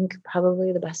was, I think,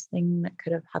 probably the best thing that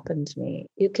could have happened to me.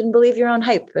 You can believe your own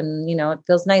hype. And, it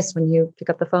feels nice when you pick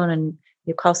up the phone and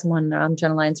you call someone, I'm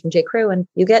Jenna Lyons from J. Crew, and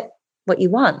you get what you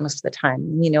want most of the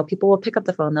time. People will pick up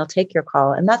the phone, they'll take your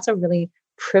call. And that's a really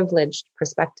privileged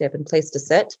perspective and place to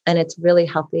sit. And it's really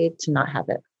healthy to not have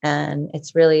it. And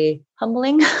it's really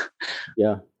humbling.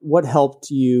 Yeah. What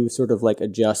helped you sort of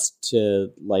adjust to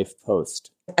life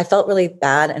post? I felt really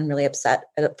bad and really upset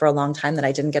for a long time that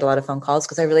I didn't get a lot of phone calls,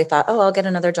 because I really thought, I'll get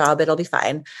another job. It'll be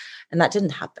fine. And that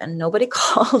didn't happen. Nobody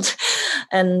called.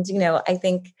 And, I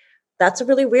think that's a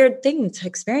really weird thing to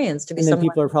experience, to be someone.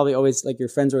 People are probably always your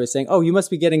friends are always saying, you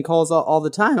must be getting calls all the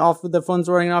time. The phone's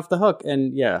running off the hook.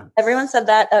 And yeah. Everyone said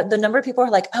that. The number of people were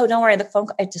like, don't worry, the phone,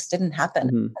 it just didn't happen.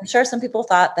 Mm-hmm. I'm sure some people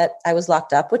thought that I was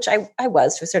locked up, which I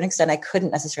was to a certain extent. I couldn't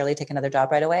necessarily take another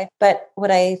job right away. But what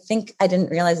I think I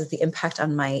didn't realize is the impact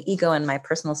on my ego and my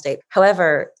personal state.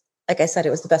 However, like I said,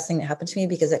 it was the best thing that happened to me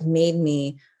because it made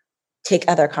me take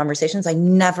other conversations I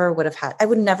never would have had. I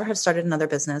would never have started another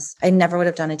business. I never would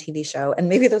have done a TV show. And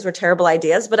maybe those were terrible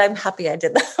ideas, but I'm happy I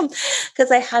did them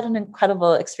because I had an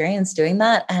incredible experience doing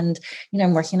that. And,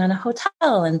 I'm working on a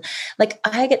hotel and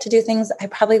I get to do things I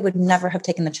probably would never have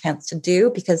taken the chance to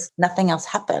do because nothing else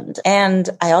happened. And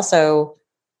I also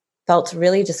felt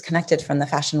really disconnected from the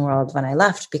fashion world when I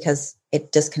left because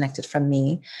it disconnected from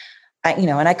me.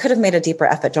 And I could have made a deeper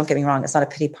effort. Don't get me wrong. It's not a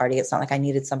pity party. It's not like I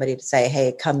needed somebody to say,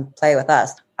 hey, come play with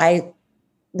us. I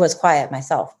was quiet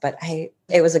myself, but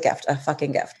it was a gift, a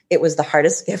fucking gift. It was the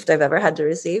hardest gift I've ever had to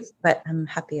receive, but I'm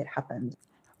happy it happened.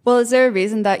 Well, is there a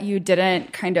reason that you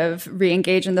didn't kind of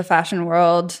re-engage in the fashion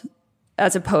world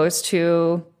as opposed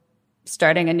to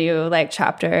starting a new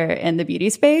chapter in the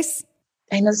beauty space?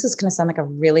 I know this is going to sound like a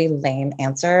really lame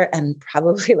answer and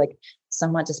probably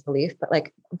somewhat disbelief, but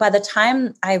by the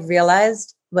time I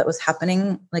realized what was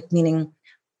happening, meaning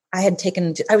I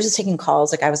was just taking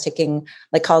calls. I was taking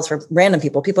calls for random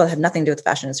people that had nothing to do with the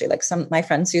fashion industry. My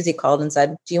friend Susie called and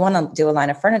said, do you want to do a line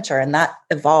of furniture? And that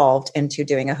evolved into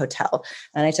doing a hotel.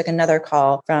 And I took another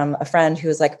call from a friend who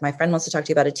was my friend wants to talk to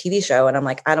you about a TV show. And I'm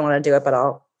I don't want to do it, but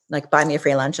I'll buy me a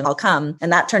free lunch and I'll come.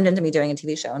 And that turned into me doing a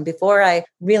TV show. And before I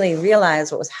really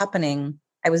realized what was happening,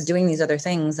 I was doing these other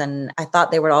things and I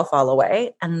thought they would all fall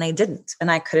away and they didn't.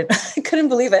 And I couldn't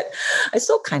believe it. I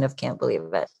still kind of can't believe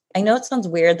it. I know it sounds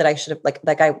weird that I should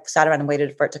have I sat around and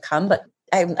waited for it to come, but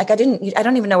I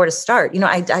don't even know where to start.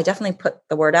 I definitely put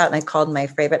the word out and I called my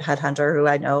favorite headhunter who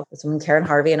I know, this woman, Karen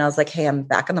Harvey. And I was like, hey, I'm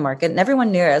back in the market. And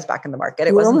everyone knew I was back in the market.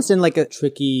 It was almost in a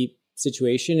tricky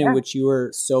situation in which you were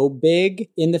so big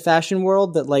in the fashion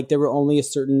world that there were only a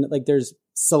certain, there's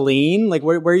Celine,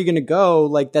 where are you going to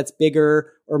go? That's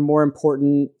bigger or more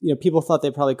important. People thought they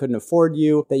probably couldn't afford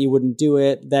you, that you wouldn't do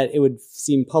it, that it would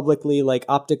seem publicly,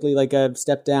 optically, a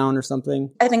step down or something.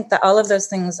 I think that all of those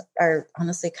things are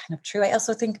honestly kind of true. I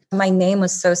also think my name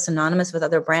was so synonymous with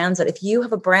other brands that if you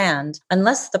have a brand,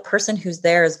 unless the person who's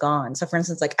there is gone. So for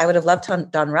instance, I would have loved to have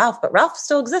done Ralph, but Ralph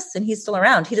still exists and he's still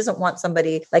around. He doesn't want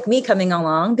somebody like me coming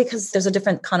along because there's a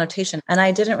different connotation. And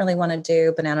I didn't really want to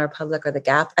do Banana Republic or The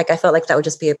Gap. I felt like that would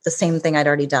just be the same thing I'd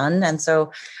already done. And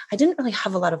so I didn't really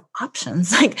have a lot of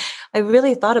options. Like I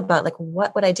really thought about like,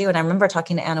 what would I do? And I remember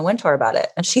talking to Anna Wintour about it.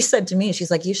 And she said to me,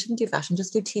 she's like, you shouldn't do fashion,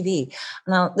 just do TV.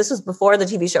 Now, this was before the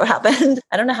TV show happened.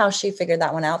 I don't know how she figured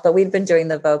that one out, but we'd been doing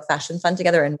the Vogue Fashion Fund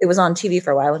together and it was on TV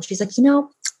for a while. And she's like,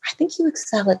 I think you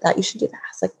excel at that. You should do that.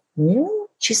 I was like, really?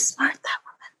 She's smart, that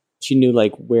woman. She knew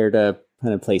like where to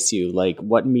kind of place you, like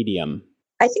what medium.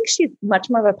 I think she's much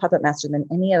more of a puppet master than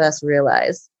any of us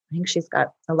realize. I think she's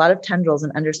got a lot of tendrils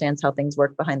and understands how things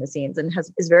work behind the scenes and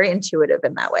is very intuitive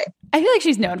in that way. I feel like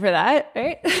she's known for that,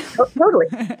 right? Oh, totally.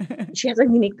 She has a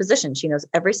unique position. She knows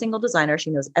every single designer. She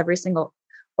knows every single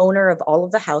owner of all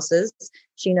of the houses.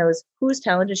 She knows who's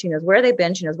talented. She knows where they've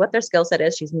been. She knows what their skill set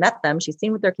is. She's met them. She's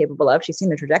seen what they're capable of. She's seen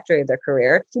the trajectory of their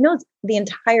career. She knows the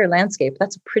entire landscape.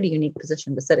 That's a pretty unique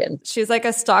position to sit in. She's like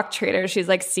a stock trader. She's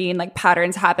like seen like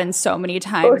patterns happen so many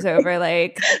times over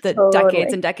like the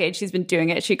decades and decades she's been doing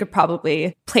it. She could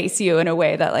probably place you in a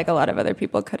way that like a lot of other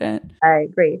people couldn't. I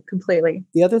agree completely.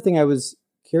 The other thing I was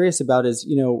curious about is,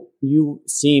 you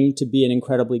seem to be an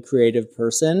incredibly creative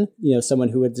person, someone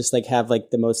who would just like have like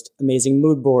the most amazing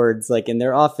mood boards, like in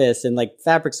their office and like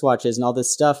fabric swatches and all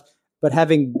this stuff. But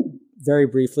having very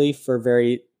briefly for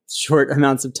very short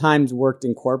amounts of times worked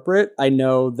in corporate, I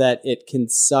know that it can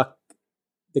suck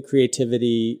the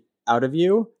creativity out of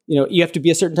you. You have to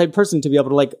be a certain type of person to be able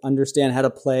to like understand how to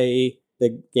play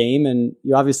the game. And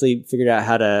you obviously figured out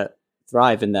how to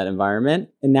thrive in that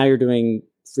environment. And now you're doing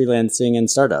freelancing and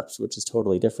startups, which is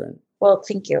totally different. Well,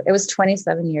 thank you. It was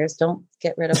 27 years. Don't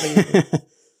get rid of it.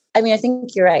 I mean, I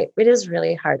think you're right. It is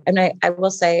really hard. And I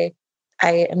will say,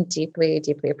 I am deeply,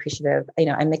 deeply appreciative.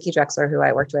 And Mickey Drexler, who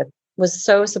I worked with, was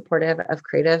so supportive of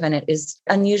creative. And it is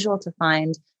unusual to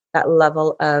find that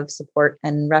level of support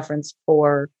and reference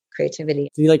for creativity.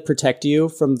 Do he like protect you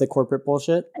from the corporate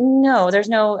bullshit? No, there is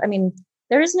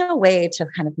no way to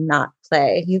kind of not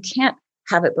play. You can't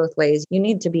have it both ways. You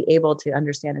need to be able to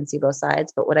understand and see both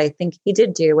sides. But what I think he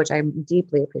did do, which I'm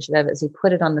deeply appreciative, is he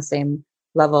put it on the same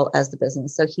level as the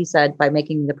business. So he said, by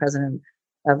making me the president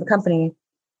of the company,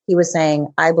 he was saying,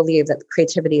 I believe that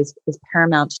creativity is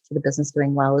paramount to the business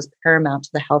doing well, is paramount to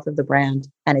the health of the brand.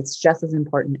 And it's just as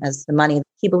important as the money.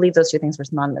 He believed those two things were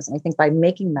synonymous. And I think by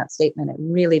making that statement, it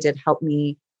really did help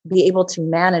me be able to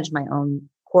manage my own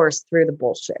course through the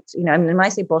bullshit. When I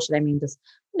say bullshit, I mean just,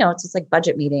 it's just like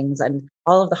budget meetings and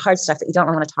all of the hard stuff that you don't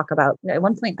want to talk about. At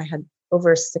one point I had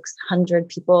over 600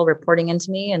 people reporting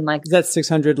into me and like... That's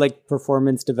 600 like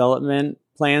performance development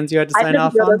plans you had to sign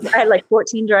off on? I had like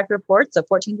 14 direct reports. So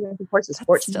 14 direct reports is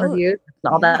 14 reviews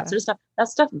and all that sort of stuff. That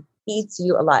stuff eats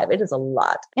you alive. It is a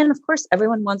lot. And of course,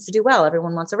 everyone wants to do well.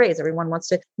 Everyone wants a raise. Everyone wants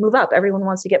to move up. Everyone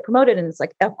wants to get promoted. And it's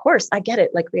like, of course, I get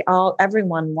it. Like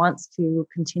everyone wants to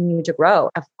continue to grow.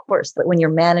 Of course. But when you're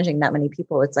managing that many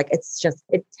people, it's like,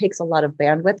 it takes a lot of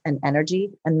bandwidth and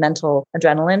energy and mental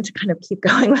adrenaline to kind of keep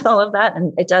going with all of that.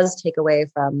 And it does take away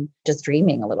from just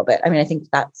dreaming a little bit. I mean, I think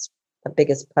that's the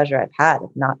biggest pleasure I've had of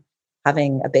not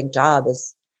having a big job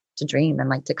is to dream and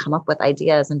like to come up with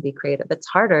ideas and be creative. It's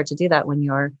harder to do that when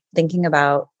you're thinking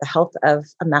about the health of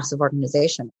a massive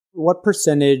organization. What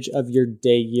percentage of your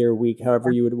day, year, week, however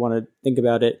you would want to think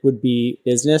about it, would be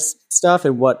business stuff?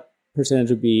 And what percentage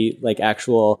would be like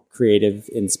actual creative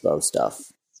inspo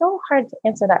stuff? So hard to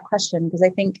answer that question because I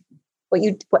think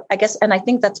I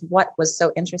think that's what was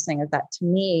so interesting is that to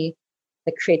me,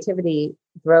 the creativity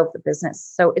drove the business.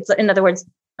 So it's, in other words,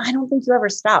 I don't think you ever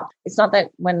stop. It's not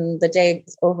that when the day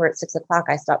is over at 6 o'clock,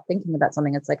 I stop thinking about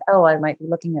something. It's like, oh, I might be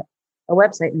looking at a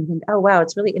website and think, oh, wow,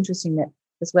 it's really interesting that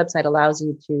this website allows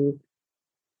you to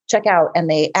check out and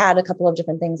they add a couple of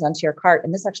different things onto your cart.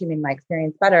 And this actually made my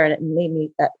experience better. And it made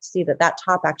me see that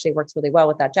top actually works really well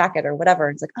with that jacket or whatever.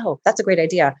 And it's like, oh, that's a great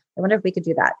idea. I wonder if we could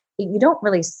do that. You don't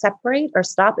really separate or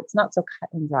stop. It's not so cut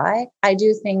and dry. I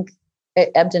do think it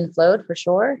ebbed and flowed for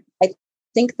sure. I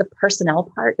think the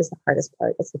personnel part is the hardest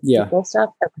part. It's the people stuff,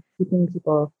 keeping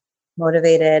people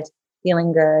motivated,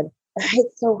 feeling good.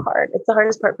 It's so hard. It's the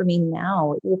hardest part for me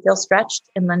now. You feel stretched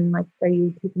and then like, are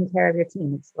you taking care of your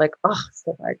team? It's like, oh, it's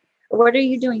so hard. What are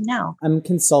you doing now? I'm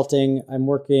consulting. I'm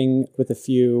working with a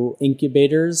few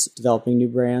incubators, developing new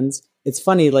brands. It's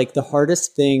funny, like the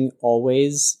hardest thing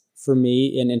always for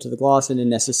me in Into the Gloss and in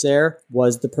Necessaire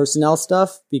was the personnel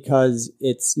stuff because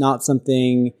it's not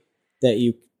something that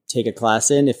you take a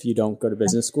class in if you don't go to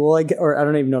business school. Or I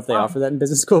don't even know if they offer that in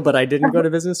business school, but I didn't go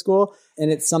to business school.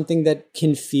 And it's something that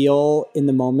can feel in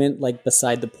the moment like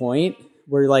beside the point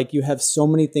where like you have so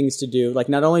many things to do. Like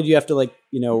not only do you have to like,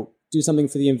 do something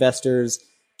for the investors,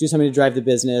 do something to drive the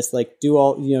business, like do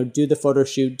the photo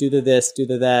shoot, do the this, do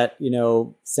the that,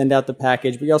 send out the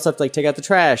package, but you also have to like take out the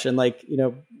trash and like,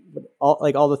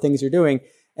 all the things you're doing.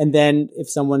 And then if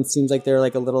someone seems like they're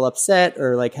like a little upset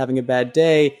or like having a bad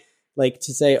day, like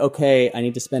to say, okay, I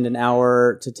need to spend an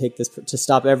hour to take this, to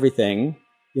stop everything,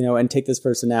 and take this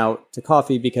person out to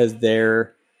coffee because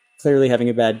they're clearly having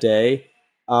a bad day.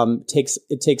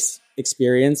 It takes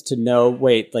experience to know,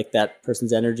 wait, like that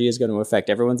person's energy is going to affect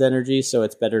everyone's energy. So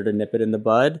it's better to nip it in the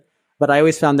bud. But I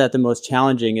always found that the most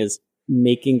challenging is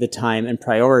making the time and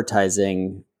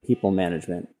prioritizing people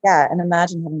management. Yeah. And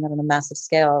imagine having that on a massive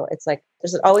scale. It's like,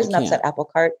 there's always an upset apple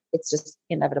cart. It's just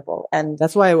inevitable. And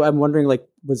that's why I'm wondering, like,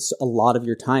 was a lot of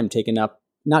your time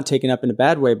not taken up in a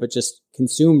bad way, but just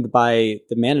consumed by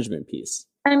the management piece?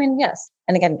 I mean, yes.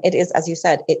 And again, it is, as you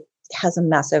said, it has a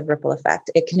massive ripple effect.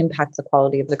 It can impact the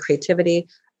quality of the creativity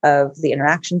of the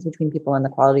interactions between people and the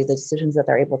quality of the decisions that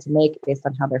they're able to make based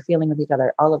on how they're feeling with each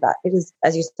other. All of that. It is,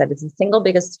 as you said, it's the single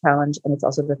biggest challenge. And it's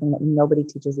also the thing that nobody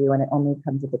teaches you, and it only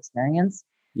comes with experience.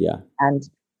 Yeah. And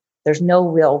there's no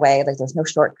real way, like there's no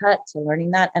shortcut to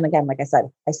learning that. And again, like I said,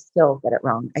 I still get it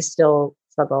wrong. I still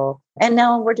struggle. And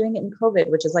now we're doing it in COVID,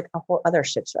 which is like a whole other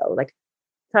shit show. Like,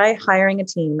 try hiring a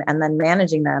team and then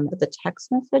managing them with the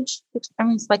text message. I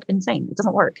mean, it's like insane. It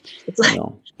doesn't work. It's like,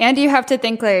 and you have to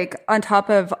think, like, on top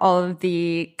of all of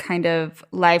the kind of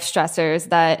life stressors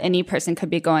that any person could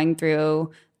be going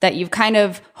through, that you've kind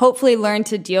of hopefully learned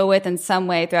to deal with in some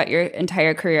way throughout your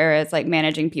entire career as like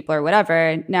managing people or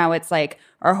whatever. Now it's like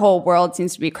our whole world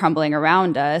seems to be crumbling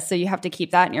around us. So you have to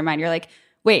keep that in your mind. You're like,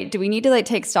 wait, do we need to like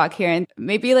take stock here? And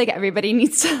maybe like everybody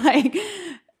needs to like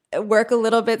work a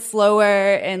little bit slower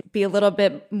and be a little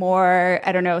bit more,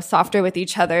 I don't know, softer with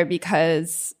each other,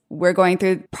 because we're going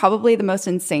through probably the most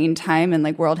insane time in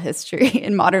like world history,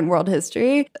 in modern world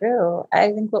history. True.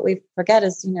 I think what we forget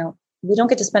is, we don't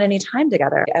get to spend any time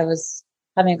together. I was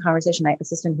having a conversation, my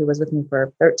assistant who was with me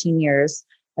for 13 years,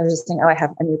 I was just saying, I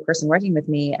have a new person working with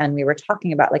me. And we were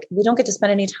talking about like, we don't get to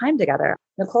spend any time together.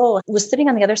 Nicole was sitting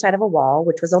on the other side of a wall,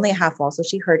 which was only a half wall. So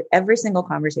she heard every single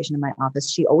conversation in my office.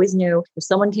 She always knew if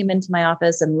someone came into my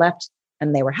office and left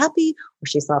and they were happy, or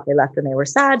she saw if they left and they were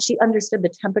sad. She understood the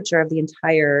temperature of the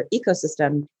entire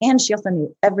ecosystem. And she also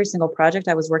knew every single project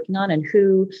I was working on and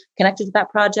who connected to that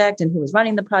project and who was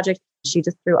running the project. She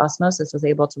just through osmosis was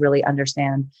able to really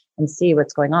understand and see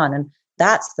what's going on. And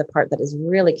that's the part that is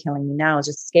really killing me now, is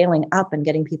just scaling up and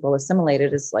getting people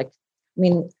assimilated. Is like,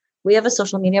 we have a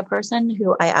social media person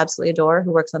who I absolutely adore,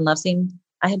 who works on Lovescene.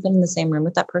 I had been in the same room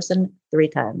with that person 3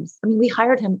 times. We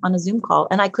hired him on a Zoom call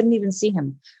and I couldn't even see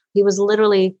him. He was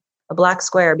literally a black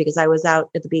square because I was out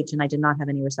at the beach and I did not have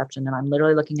any reception and I'm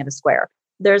literally looking at a square.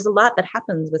 There's a lot that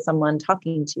happens with someone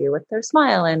talking to you with their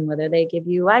smile and whether they give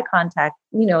you eye contact,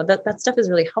 that stuff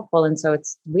is really helpful. And so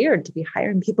it's weird to be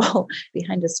hiring people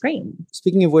behind a screen.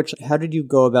 Speaking of which, how did you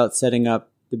go about setting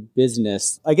up the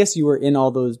business? I guess you were in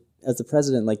all those as the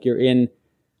president, like you're in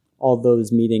all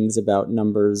those meetings about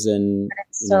numbers and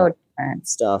different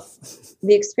stuff.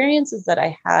 The experiences that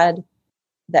I had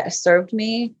that served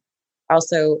me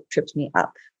also tripped me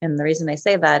up. And the reason I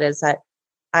say that is that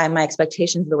my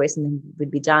expectations of the way something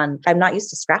would be done. I'm not used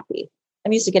to Scrappy.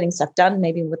 I'm used to getting stuff done,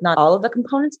 maybe with not all of the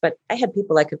components, but I had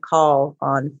people I could call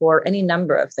on for any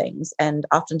number of things. And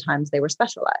oftentimes they were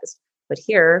specialized. But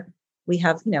here we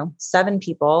have, 7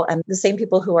 people, and the same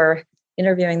people who are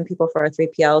interviewing people for our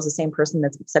 3PLs, the same person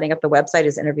that's setting up the website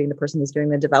is interviewing the person who's doing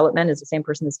the development, is the same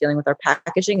person that's dealing with our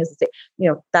packaging, is the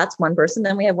same, that's one person.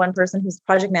 Then we have one person who's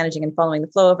project managing and following the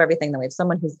flow of everything. Then we have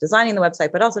someone who's designing the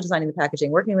website, but also designing the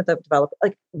packaging, working with the developer,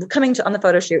 like coming on the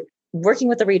photo shoot, working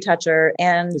with the retoucher,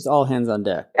 and it's all hands on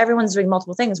deck. Everyone's doing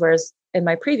multiple things. Whereas in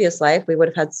my previous life, we would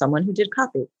have had someone who did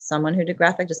copy, someone who did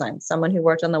graphic design, someone who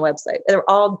worked on the website. They're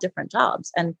all different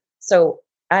jobs. And so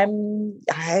I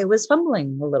was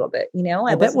fumbling a little bit,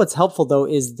 I bet what's helpful though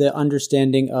is the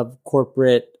understanding of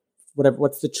corporate,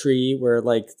 what's the tree where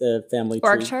like the family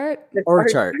org tree?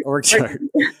 chart.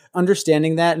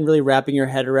 Understanding that and really wrapping your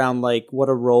head around like what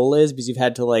a role is, because you've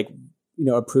had to like,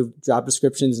 approve job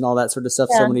descriptions and all that sort of stuff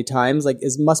so many times. Like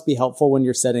it must be helpful when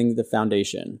you're setting the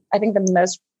foundation. I think the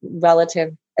most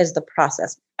relative is the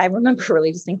process. I remember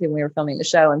really distinctly when we were filming the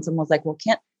show and someone was like, well,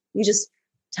 can't you just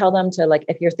tell them to, like,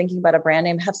 if you're thinking about a brand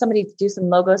name, have somebody do some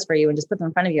logos for you and just put them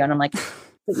in front of you. And I'm like,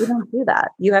 but you don't do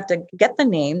that. You have to get the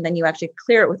name, then you actually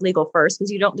clear it with legal first,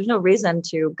 because there's no reason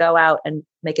to go out and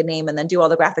make a name and then do all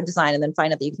the graphic design and then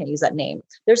find out that you can't use that name.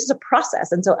 There's just a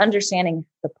process. And so understanding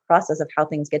the process of how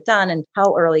things get done and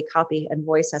how early copy and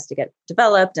voice has to get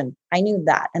developed. And I knew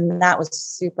that. And that was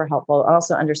super helpful.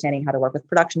 Also understanding how to work with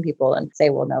production people and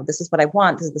say, well, no, this is what I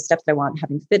want. This is the steps I want,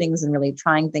 having fittings and really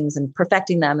trying things and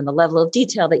perfecting them and the level of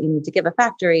detail that you need to give a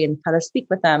factory and how to speak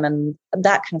with them. And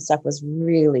that kind of stuff was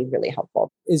really, really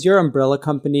helpful. Is your umbrella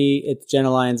company, it's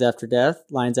Jenna Lyons After Death?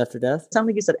 Lyons After Death? Sounds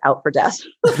like you said out for death.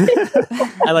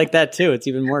 I like that too. It's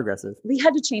even more aggressive. We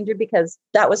had to change it because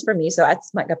that was for me. So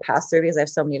it's like a pass through because I have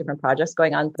so many different projects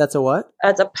going on. That's a what?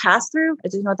 It's a pass through.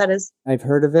 Do you know what that is? I've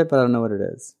heard of it, but I don't know what it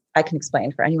is. I can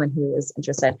explain for anyone who is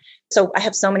interested. So I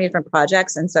have so many different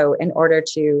projects. And so in order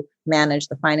to manage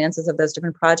the finances of those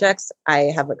different projects,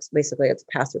 I have basically it's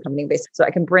a pass-through company based. So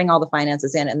I can bring all the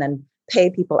finances in and then pay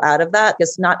people out of that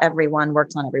because not everyone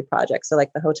works on every project. So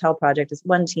like the hotel project is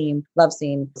one team, Love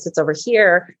Scene sits over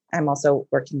here. I'm also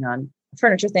working on a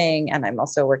furniture thing. And I'm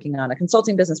also working on a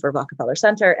consulting business for Rockefeller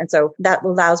Center. And so that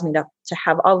allows me to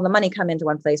have all of the money come into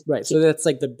one place. Right. So that's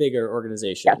like the bigger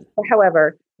organization. Yes.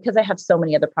 However, because I have so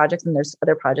many other projects and there's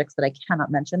other projects that I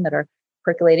cannot mention that are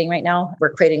percolating right now.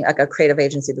 We're creating like a creative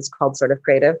agency that's called Sort of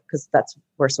Creative because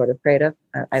we're sort of creative.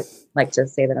 I like to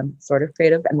say that I'm sort of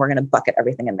creative and we're going to bucket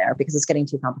everything in there because it's getting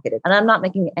too complicated. And I'm not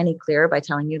making it any clearer by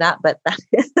telling you that, but that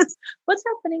is what's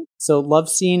happening. So Love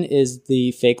Scene is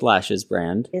the fake lashes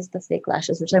brand. Is the fake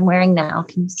lashes, which I'm wearing now.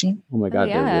 Can you see? Oh my God,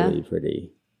 yeah. They're really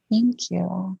pretty. Thank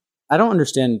you. I don't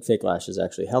understand fake lashes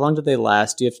actually. How long do they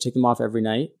last? Do you have to take them off every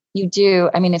night? You do.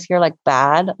 I mean, if you're like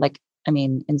bad,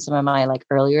 in some of my like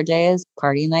earlier days,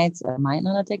 party nights, I might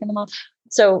not have taken them off.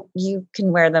 So you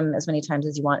can wear them as many times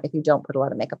as you want if you don't put a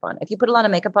lot of makeup on. If you put a lot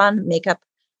of makeup on, makeup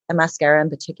and mascara in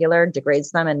particular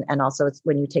degrades them. And also it's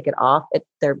when you take it off,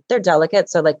 they're delicate.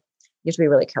 So like you have to be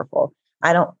really careful.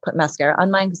 I don't put mascara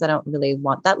on mine because I don't really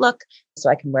want that look. So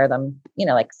I can wear them,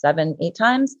 like 7-8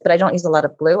 times, but I don't use a lot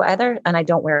of glue either. And I just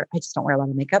don't wear a lot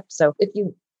of makeup. So if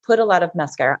you put a lot of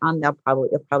mascara on, you'll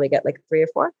probably get like 3 or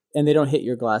 4. And they don't hit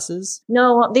your glasses?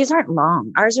 No, these aren't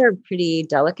long. Ours are pretty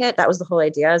delicate. That was the whole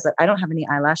idea, is that I don't have any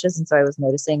eyelashes. And so I was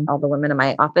noticing all the women in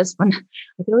my office when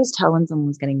I could always tell when someone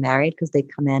was getting married because they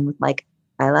come in with like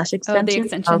eyelash extensions. Oh, the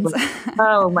extensions. Like,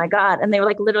 oh my God. And they were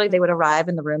like, literally they would arrive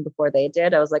in the room before they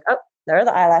did. I was like, oh, there are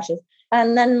the eyelashes.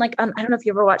 And then like, I don't know if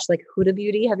you ever watched like Huda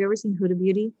Beauty. Have you ever seen Huda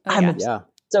Beauty? Oh, yeah.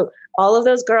 So all of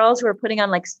those girls who are putting on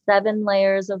like 7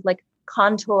 layers of like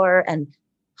contour and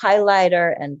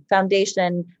highlighter and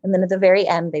foundation. And then at the very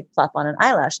end, they plop on an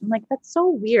eyelash. I'm like, that's so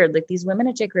weird. Like these women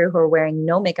at J. Crew who are wearing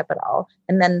no makeup at all.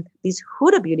 And then these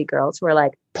Huda Beauty girls who are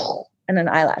like, and an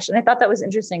eyelash. And I thought that was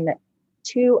interesting that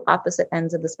 2 opposite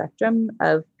ends of the spectrum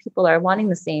of people are wanting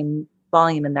the same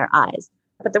volume in their eyes,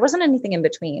 but there wasn't anything in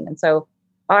between. And so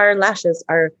our lashes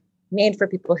are made for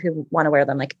people who want to wear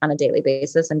them like on a daily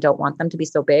basis and don't want them to be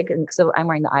so big. And so I'm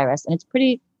wearing the iris and it's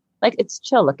pretty, like it's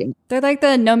chill looking. They're like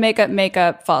the no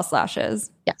makeup false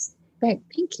lashes. Yes. Great.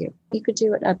 Thank you. You could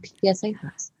do it at PSA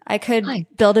class. I could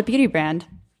build a beauty brand.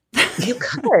 You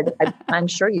could. I'm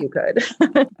sure you could.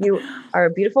 You are a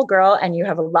beautiful girl and you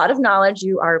have a lot of knowledge.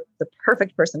 You are the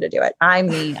perfect person to do it. I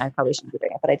mean, I probably shouldn't be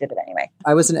doing it, but I did it anyway.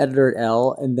 I was an editor at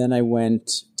Elle and then I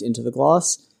went into the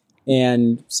gloss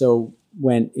and so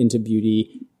went into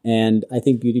beauty. And I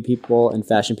think beauty people and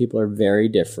fashion people are very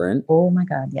different. Oh my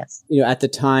God, yes. At the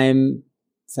time,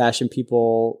 fashion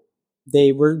people,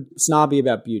 they were snobby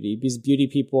about beauty because beauty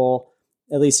people,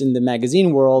 at least in the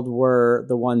magazine world, were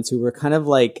the ones who were kind of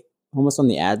like almost on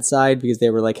the ad side because they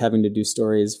were like having to do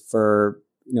stories for,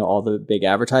 all the big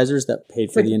advertisers that paid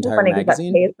for the entire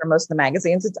magazine. Paid for most of the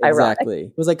magazines. It's exactly.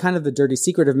 ironic. It was like kind of the dirty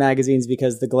secret of magazines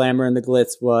because the glamour and the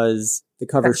glitz was the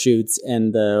cover shoots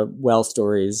and the well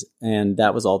stories. And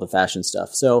that was all the fashion stuff.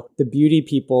 So the beauty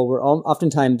people were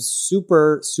oftentimes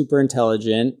super, super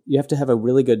intelligent. You have to have a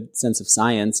really good sense of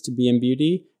science to be in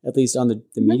beauty, at least on the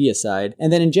media side.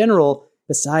 And then in general,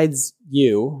 besides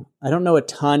you, I don't know a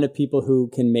ton of people who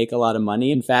can make a lot of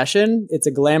money in fashion. It's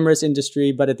a glamorous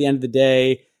industry, but at the end of the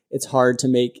day, it's hard to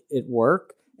make it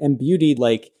work. And beauty,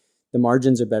 like the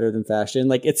margins are better than fashion.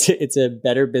 Like it's a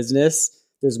better business.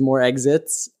 There's more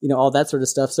exits, all that sort of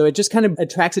stuff. So it just kind of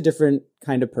attracts a different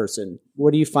kind of person.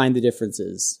 What do you find the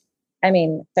differences? I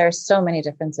mean, there's so many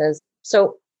differences.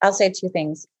 So I'll say 2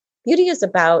 things. Beauty is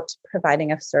about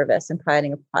providing a service and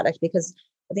providing a product because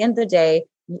at the end of the day,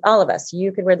 all of us,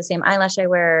 you could wear the same eyelash I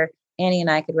wear. Annie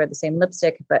and I could wear the same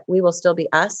lipstick, but we will still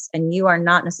be us. And you are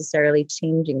not necessarily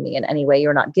changing me in any way.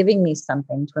 You're not giving me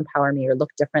something to empower me or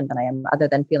look different than I am other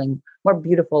than feeling more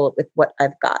beautiful with what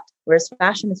I've got. Whereas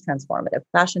fashion is transformative.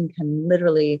 Fashion can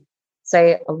literally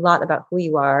say a lot about who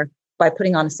you are by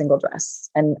putting on a single dress.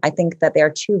 And I think that they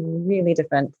are 2 really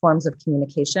different forms of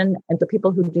communication. And the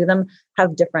people who do them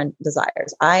have different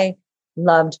desires. I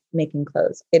loved making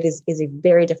clothes. It is a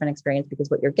very different experience because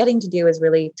what you're getting to do is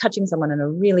really touching someone in a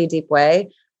really deep way.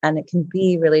 And it can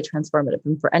be really transformative.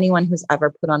 And for anyone who's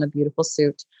ever put on a beautiful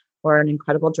suit or an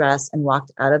incredible dress and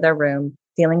walked out of their room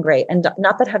feeling great. And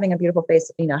not that having a beautiful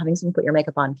face, having someone put your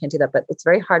makeup on can't do that, but it's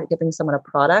very hard giving someone a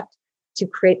product to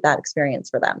create that experience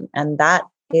for them. And that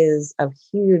is a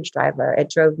huge driver. It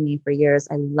drove me for years.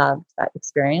 I loved that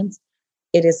experience.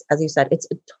 It is, as you said, it's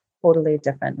a totally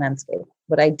different landscape.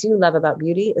 What I do love about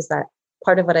beauty is that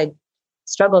part of what I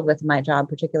struggled with in my job,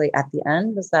 particularly at the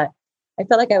end, was that I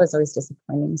felt like I was always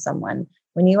disappointing someone.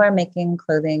 When you are making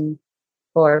clothing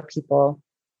for people,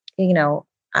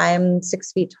 I'm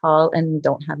 6 feet tall and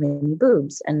don't have any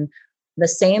boobs. And the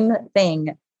same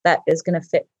thing that is going to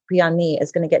fit beyond me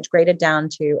is going to get graded down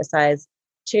to a size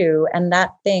 2. And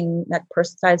that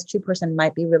size 2 person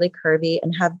might be really curvy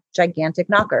and have gigantic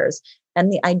knockers.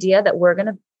 And the idea that we're going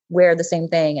to wear the same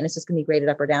thing and it's just going to be graded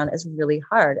up or down is really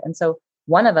hard. And so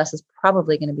one of us is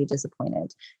probably going to be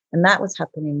disappointed. And that was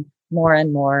happening more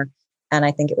and more. And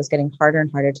I think it was getting harder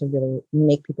and harder to really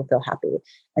make people feel happy.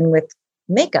 And with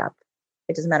makeup,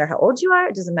 it doesn't matter how old you are.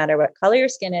 It doesn't matter what color your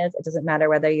skin is. It doesn't matter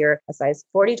whether you're a size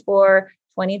 44,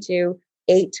 22,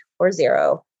 8, or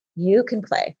 0. You can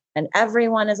play. And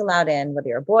everyone is allowed in, whether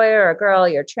you're a boy or a girl,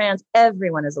 you're trans,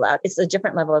 everyone is allowed. It's a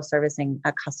different level of servicing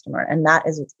a customer. And that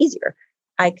is what's easier.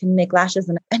 I can make lashes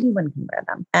and anyone can wear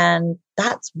them. And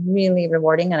that's really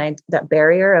rewarding. And that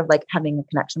barrier of like having a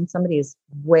connection with somebody is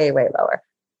way, way lower.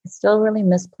 I still really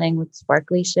miss playing with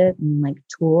sparkly shit and like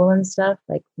tulle and stuff.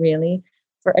 Like really,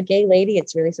 for a gay lady,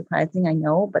 it's really surprising. I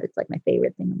know, but it's like my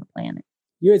favorite thing on the planet.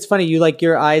 It's funny.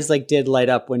 Your eyes did light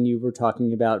up when you were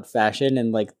talking about fashion.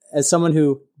 And as someone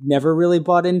who never really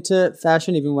bought into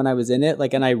fashion, even when I was in it,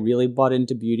 and I really bought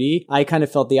into beauty, I kind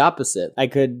of felt the opposite. I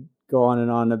could go on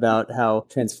and on about how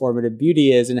transformative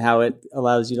beauty is and how it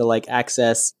allows you to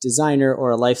access designer or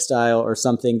a lifestyle or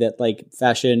something that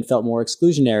fashion felt more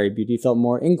exclusionary, beauty felt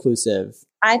more inclusive.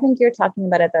 I think you're talking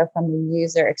about it though from the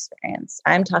user experience.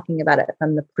 I'm talking about it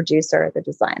from the producer, the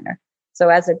designer. So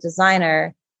as a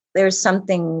designer, there's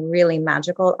something really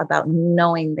magical about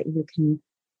knowing that you can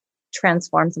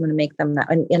transform someone to make them that.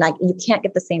 And you can't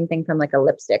get the same thing from a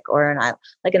lipstick or an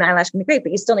eyelash can be great,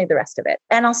 but you still need the rest of it.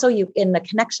 And also in the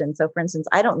connection. So for instance,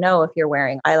 I don't know if you're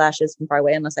wearing eyelashes from far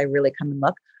away unless I really come and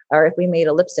look, or if we made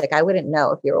a lipstick, I wouldn't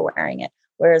know if you were wearing it.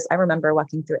 Whereas I remember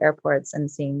walking through airports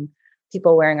and seeing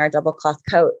people wearing our double cloth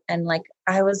coat. And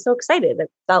I was so excited.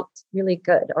 It felt really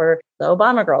good. Or the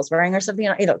Obama girls wearing or something,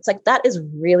 it's that is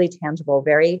really tangible,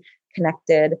 very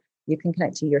connected. You can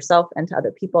connect to yourself and to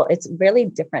other people. It's really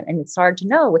different. And it's hard to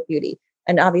know with beauty.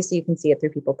 And obviously you can see it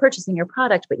through people purchasing your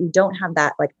product, but you don't have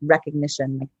that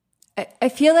recognition. I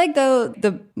feel though,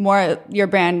 the more your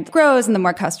brand grows and the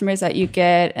more customers that you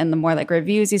get and the more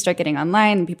reviews you start getting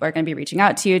online, and people are going to be reaching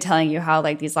out to you, telling you how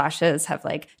these lashes have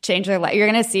changed their life.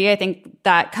 You're going to see, I think,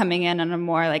 that coming in on a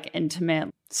more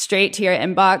intimate, straight to your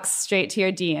inbox, straight to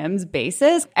your DMs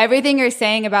basis. Everything you're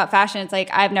saying about fashion, it's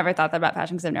I've never thought that about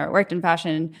fashion because I've never worked in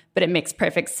fashion, but it makes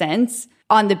perfect sense.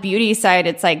 On the beauty side,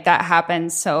 it's that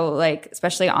happens so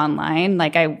especially online.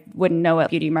 I wouldn't know what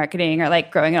beauty marketing or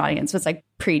growing an audience was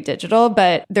pre-digital,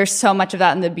 but there's so much of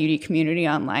that in the beauty community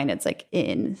online. It's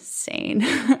insane.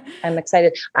 I'm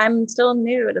excited. I'm still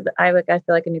new. I feel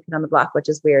like a new kid on the block, which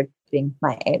is weird being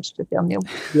my age to feel new.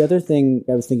 The other thing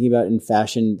I was thinking about in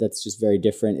fashion that's just very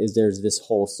different is there's this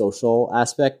whole social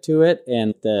aspect to it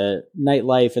and the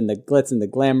nightlife and the glitz and the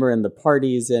glamour and the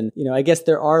parties. And, I guess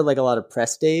there are a lot of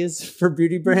press days for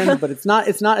beauty brands, but it's not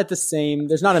at the same,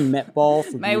 there's not a Met Ball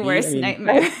for my beauty. worst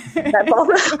nightmare. Met Ball.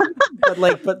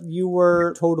 but you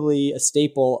were totally a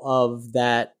staple of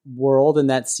that world and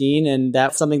that scene. And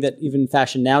that's something that even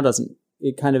fashion now doesn't,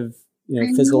 it kind of,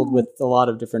 fizzled with a lot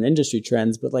of different industry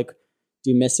trends, but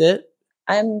do you miss it?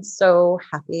 I'm so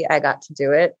happy I got to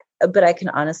do it, but I can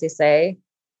honestly say,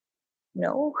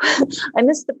 no, I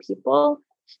miss the people.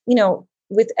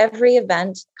 With every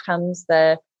event comes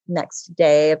the next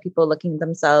day of people looking at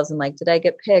themselves and did I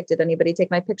get picked? Did anybody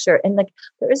take my picture? And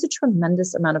there is a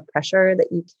tremendous amount of pressure that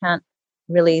you can't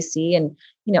really see. And,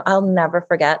 I'll never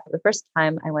forget the first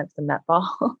time I went to the Met Ball.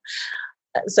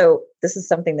 So this is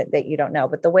something that you don't know,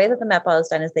 but the way that the Met Ball is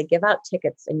done is they give out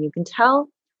tickets and you can tell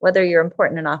whether you're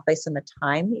important enough based on the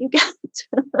time that you get.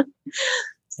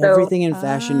 So, everything in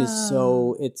fashion is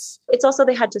so it's also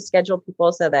they had to schedule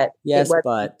people so that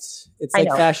but it's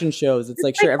fashion shows.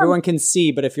 It's sure everyone can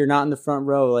see, but if you're not in the front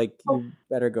row, you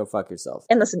better go fuck yourself.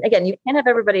 And listen, again, you can't have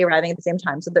everybody arriving at the same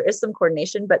time. So there is some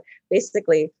coordination, but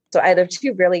basically, so I had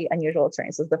two really unusual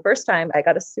experiences. The first time I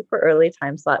got a super early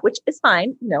time slot, which is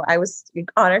fine. I was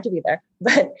honored to be there,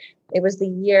 but it was the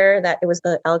year that it was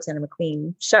the Alexander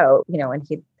McQueen show, and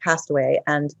he passed away.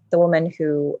 And the woman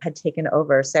who had taken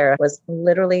over, Sarah, was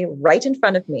literally right in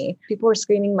front of me. People were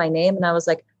screaming my name. And I was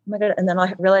like, my God. And then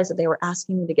I realized that they were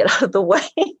asking me to get out of the way.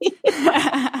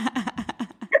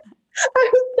 I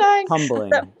was dying.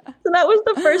 Humbling. So that was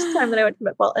the first time that I went to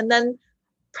Met Ball. And then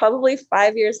probably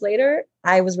 5 years later,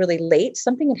 I was really late.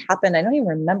 Something had happened. I don't even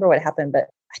remember what happened, but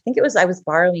I think it was I was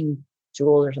borrowing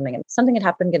jewels or something. And something had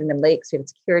happened getting them late because we had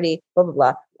security, blah, blah,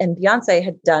 blah. And Beyonce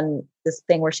had done this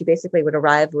thing where she basically would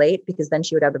arrive late because then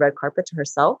she would have the red carpet to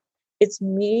herself. It's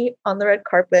me on the red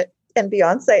carpet and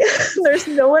Beyonce. There's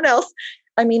no one else.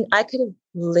 I mean, I could have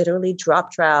literally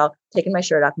dropped trowel, taken my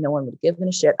shirt off. No one would give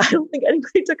a shit. I don't think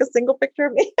anybody took a single picture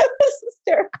of me. It was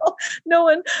hysterical. No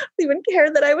one even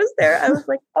cared that I was there. I was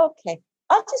like, okay,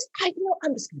 I'm just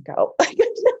going to go. Like, it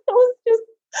was just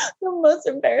the most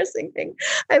embarrassing thing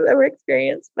I've ever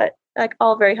experienced, but like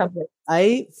all very humbling.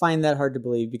 I find that hard to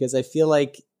believe because I feel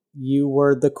like you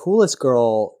were the coolest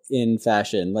girl in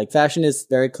fashion. Like fashion is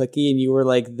very cliquey and you were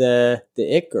like the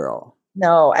it girl.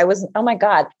 No, I wasn't. Oh my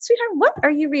God, sweetheart, what are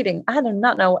you reading? I do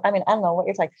not know. I mean, I don't know what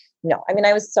you're talking. No, I mean,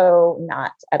 I was so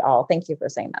not at all. Thank you for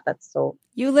saying that. That's so.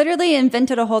 You literally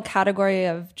invented a whole category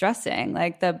of dressing,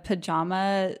 like the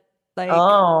pajama,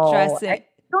 dressing. I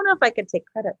don't know if I could take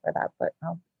credit for that, but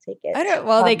I'll take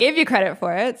it. They gave you credit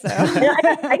for it, so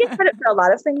I get credit for a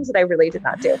lot of things that I really did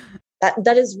not do.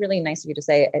 That is really nice of you to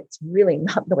say. It's really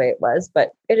not the way it was,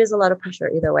 but it is a lot of pressure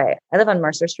either way. I live on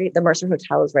Mercer Street. The Mercer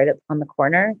Hotel is right on the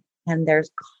corner. And there's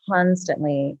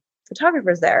constantly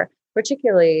photographers there,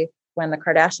 particularly when the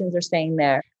Kardashians are staying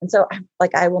there. And so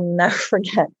I will never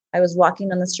forget. I was walking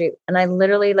down the street and I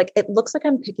literally it looks like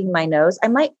I'm picking my nose. I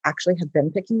might actually have been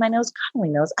picking my nose. God only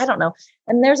knows. I don't know.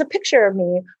 And there's a picture of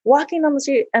me walking on the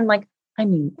street and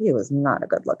it was not a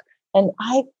good look. And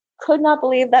I could not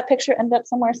believe that picture ended up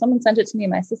somewhere. Someone sent it to me,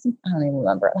 my assistant. I don't even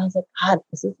remember. And I was like, God,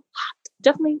 this is hot.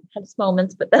 Definitely had its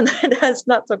moments, but then it has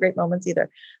not so great moments either.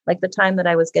 Like the time that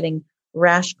I was getting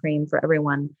rash cream for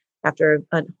everyone after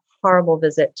a horrible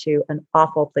visit to an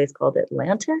awful place called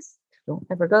Atlantis. Don't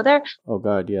ever go there. Oh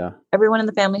God, yeah. Everyone in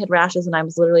the family had rashes and I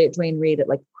was literally at Dwayne Reed at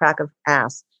crack of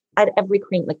ass. I had every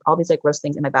cream, all these gross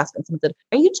things in my basket. And someone said,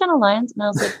 "Are you Jenna Lyons?" And I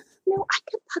was like, "No, I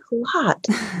get that a lot."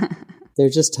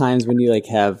 There's just times when you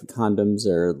have condoms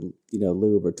or,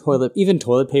 lube or even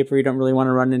toilet paper. You don't really want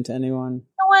to run into anyone. You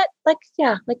know what?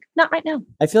 Not right now.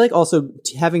 I feel like also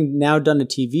having now done a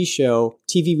TV show,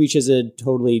 TV reaches a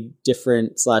totally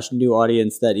different / new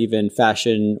audience that even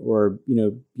fashion or,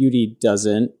 beauty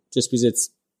doesn't, just because it's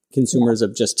consumers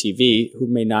of just TV who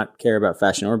may not care about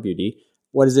fashion or beauty.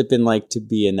 What has it been like to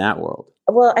be in that world?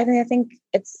 Well, I mean, I think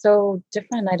it's so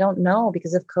different. I don't know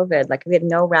because of COVID. We had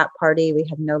no wrap party. We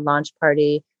had no launch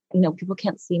party. People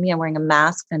can't see me. I'm wearing a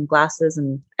mask and glasses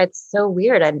and it's so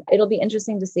weird. It'll be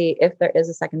interesting to see if there is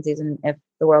a second season, if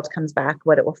the world comes back,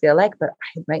 what it will feel like. But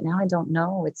right now, I don't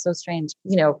know. It's so strange.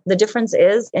 The difference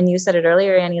is, and you said it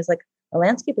earlier, Annie, is the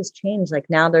landscape has changed.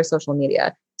 Now there's social media.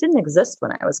 It didn't exist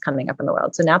when I was coming up in the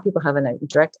world. So now people have a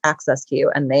direct access to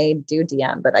you and they do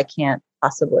DM, but I can't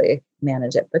possibly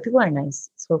manage it. But people are nice.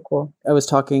 It's so cool. I was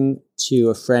talking to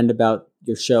a friend about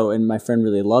your show and my friend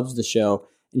really loves the show.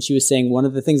 And she was saying one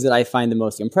of the things that I find the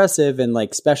most impressive and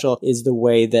special is the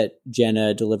way that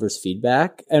Jenna delivers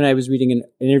feedback. And I was reading an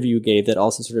interview you gave that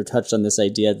also sort of touched on this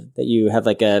idea that you have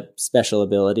a special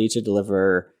ability to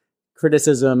deliver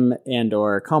criticism and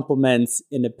or compliments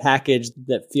in a package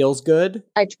that feels good.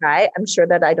 I try. I'm sure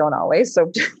that I don't always.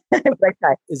 So but I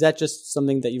try. Is that just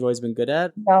something that you've always been good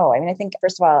at? No, I mean, I think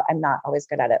first of all, I'm not always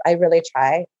good at it. I really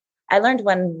try. I learned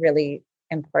one really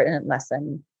important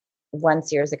lesson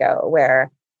once years ago where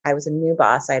I was a new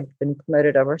boss. I'd been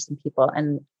promoted over some people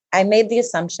and I made the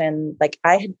assumption,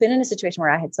 I had been in a situation where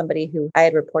I had somebody who I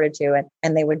had reported to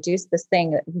and they would do this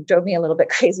thing that drove me a little bit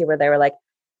crazy where they were like,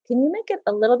 "Can you make it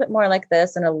a little bit more like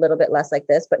this and a little bit less like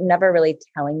this?" But never really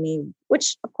telling me,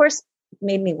 which of course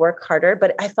made me work harder.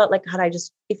 But I felt like, God,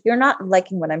 if you're not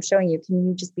liking what I'm showing you, can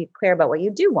you just be clear about what you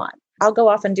do want? I'll go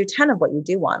off and do 10 of what you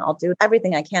do want. I'll do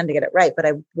everything I can to get it right, but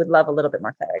I would love a little bit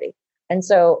more clarity. And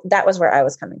so that was where I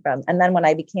was coming from. And then when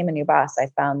I became a new boss, I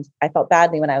felt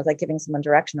badly when I was giving someone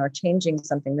direction or changing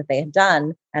something that they had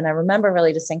done. And I remember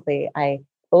really distinctly, I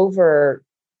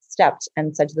overstepped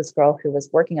and said to this girl who was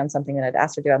working on something that I'd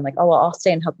asked her to do, I'm like, "Oh, well, I'll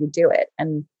stay and help you do it."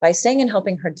 And by staying and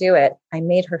helping her do it, I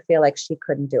made her feel like she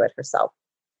couldn't do it herself.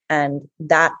 And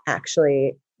that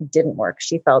actually didn't work.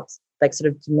 She felt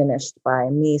sort of diminished by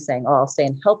me saying, "Oh, I'll stay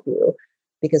and help you,"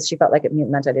 because she felt like it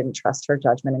meant I didn't trust her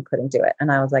judgment and couldn't do it.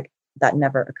 And I was like, that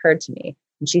never occurred to me.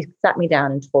 And she sat me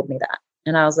down and told me that.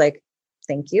 And I was like,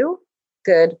 "Thank you."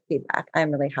 good feedback.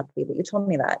 I'm really happy that you told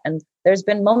me that. And there's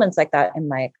been moments like that in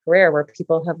my career where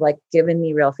people have like given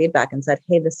me real feedback and said,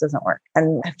 hey, this doesn't work.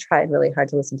 And I've tried really hard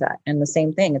to listen to that. And the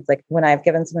same thing, it's like when I've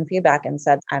given someone feedback and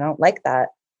said, I don't like that,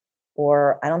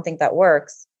 or I don't think that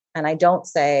works. And I don't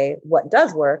say what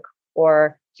does work,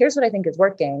 or here's what I think is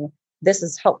working. This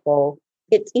is helpful.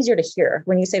 It's easier to hear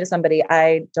when you say to somebody,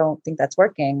 I don't think that's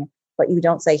working, but you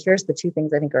don't say, here's the two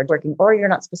things I think are working, or you're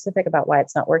not specific about why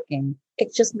it's not working.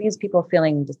 It just means people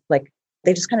feeling just like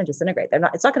they just kind of disintegrate.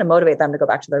 It's not going to motivate them to go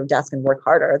back to their desk and work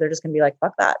harder. They're just going to be like,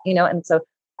 fuck that, And so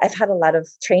I've had a lot of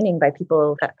training by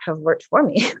people that have worked for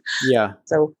me. Yeah.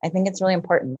 So I think it's really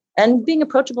important. And being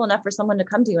approachable enough for someone to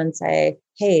come to you and say,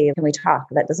 hey, can we talk?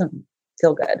 That doesn't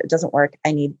feel good. It doesn't work.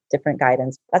 I need different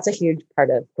guidance. That's a huge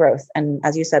part of growth. And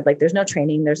as you said, like there's no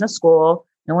training, there's no school.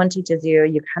 No one teaches you.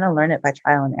 You kind of learn it by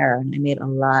trial and error. And I made a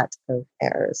lot of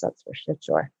errors. That's for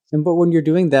sure. And but when you're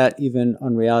doing that, even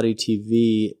on reality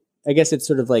TV, I guess it's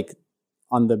sort of like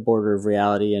on the border of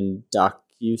reality and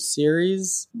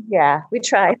docu-series. Yeah, we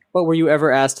tried. But were you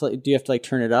ever asked, do you have to like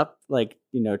turn it up? Like,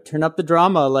 turn up the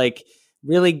drama, like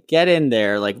really get in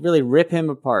there, like really rip him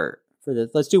apart for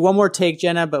this. Let's do one more take,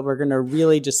 Jenna, but we're going to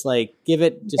really just like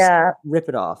rip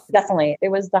it off. Definitely. It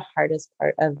was the hardest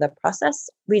part of the process.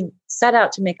 We set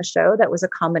out to make a show that was a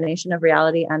combination of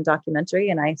reality and documentary.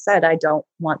 And I said, I don't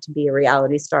want to be a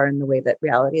reality star in the way that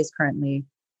reality is currently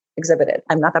exhibited.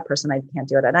 I'm not that person. I can't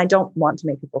do it. And I don't want to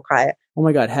make people cry. Oh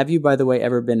my God. Have you, by the way,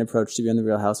 ever been approached to be on The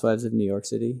Real Housewives of New York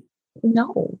City?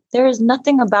 No, there is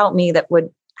nothing about me that would,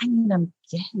 I'm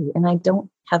gay and I don't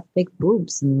have big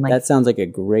boobs. And like, that sounds like a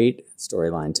great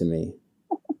storyline to me.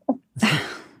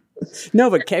 No,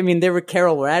 but there were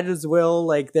Carol Radziwill,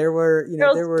 like there were,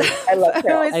 I love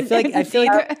Carol. I feel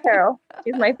like Carol.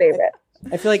 She's my favorite.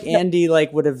 I feel like Andy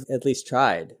would have at least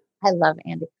tried. I love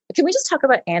Andy. Can we just talk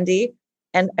about Andy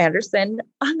and Anderson?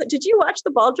 Did you watch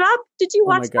the ball drop? Did you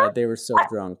watch that? Oh my God, they were so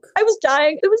drunk. I was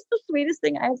dying. It was the sweetest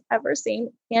thing I've ever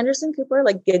seen. Anderson Cooper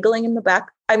like giggling in the back.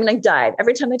 I died.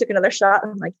 Every time they took another shot,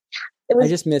 I'm like, I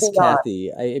just miss Kathy.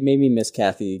 It made me miss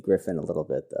Kathy Griffin a little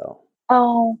bit though.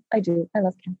 Oh, I do. I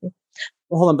love Kathy.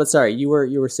 Well, hold on, but sorry, you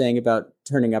were saying about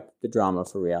turning up the drama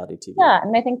for reality TV. Yeah,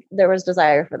 and I think there was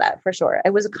desire for that for sure.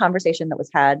 It was a conversation that was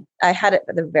had. I had it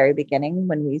at the very beginning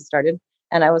when we started.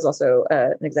 And I was also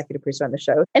an executive producer on the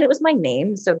show. And it was my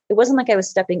name. So it wasn't like I was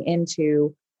stepping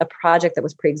into a project that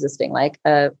was pre-existing, like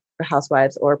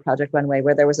Housewives or Project Runway,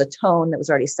 where there was a tone that was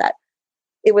already set.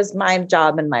 It was my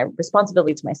job and my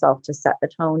responsibility to myself to set the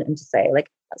tone and to say, like,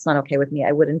 that's not okay with me.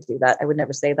 I wouldn't do that. I would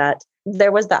never say that.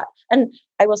 There was that. And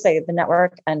I will say the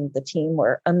network and the team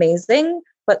were amazing.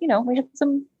 But, we had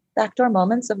some backdoor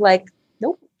moments of like,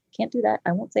 nope. Can't do that.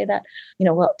 I won't say that.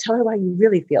 Well, tell her how you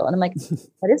really feel. And I'm like,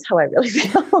 that is how I really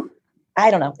feel.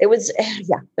 I don't know. It was,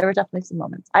 there were definitely some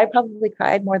moments. I probably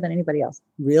cried more than anybody else.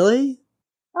 Really?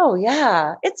 Oh,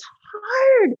 yeah. It's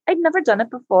hard. I'd never done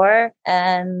it before.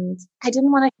 And I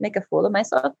didn't want to make a fool of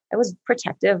myself. I was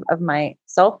protective of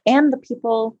myself and the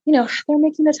people, they're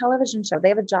making a television show. They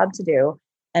have a job to do.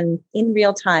 And in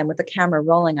real time with the camera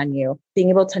rolling on you, being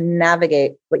able to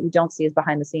navigate what you don't see is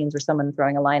behind the scenes or someone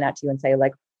throwing a line at you and say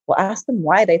like, well, ask them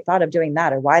why they thought of doing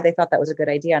that or why they thought that was a good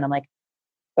idea. And I'm like,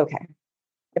 okay,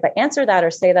 if I answer that or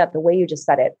say that the way you just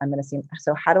said it, I'm going to seem,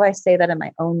 so how do I say that in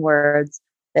my own words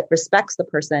that respects the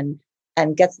person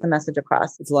and gets the message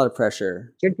across? It's a lot of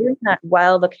pressure. You're doing that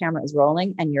while the camera is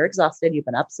rolling and you're exhausted. You've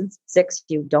been up since 6.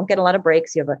 You don't get a lot of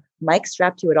breaks. You have a mic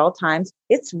strapped to you at all times.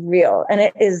 It's real and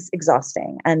it is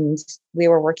exhausting. And we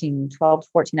were working 12 to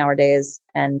 14-hour days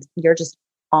and you're just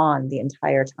on the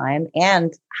entire time.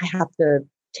 And I have to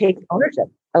take ownership.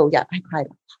 Oh yeah, I cried.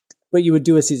 But you would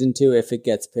do a season 2 if it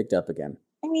gets picked up again.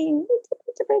 I mean,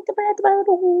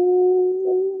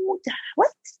 what?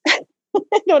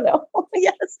 I don't know.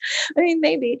 Yes. I mean,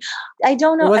 maybe. I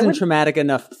don't know. It wasn't traumatic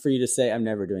enough for you to say, I'm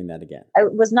never doing that again.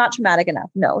 It was not traumatic enough.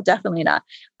 No, definitely not.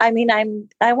 I mean,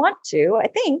 I want to, I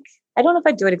think. I don't know if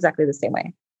I'd do it exactly the same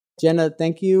way. Jenna,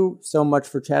 thank you so much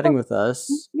for chatting with us.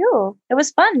 Thank you. It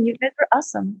was fun. You guys were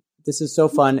awesome. This is so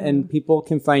fun. And people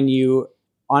can find you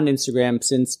on Instagram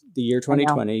since the year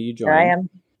 2020. You joined. There I am.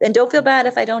 And don't feel bad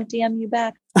if I don't DM you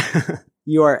back.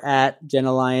 You are at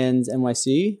Jenna Lyons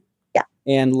NYC. Yeah.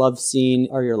 And Love Scene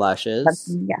are your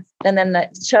lashes. Yes. And then the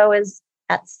show is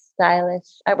at Stylish.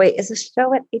 Wait, is the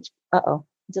show at H? Uh-oh.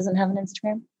 It doesn't have an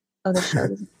Instagram? Oh, the show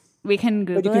doesn't. We can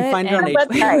Google but you can find it on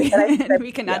HBO.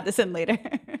 We can add this in later.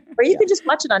 Or you can just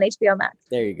watch it on HBO Max.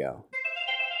 There you go.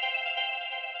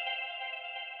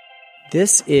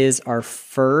 This is our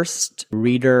first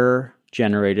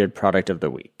reader-generated product of the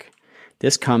week.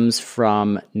 This comes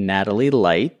from Natalie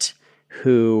Light,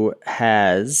 who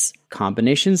has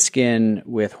combination skin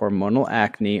with hormonal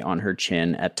acne on her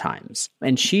chin at times.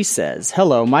 And she says,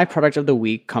 hello, my product of the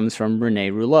week comes from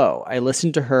Renee Rouleau. I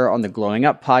listened to her on the Glowing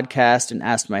Up podcast and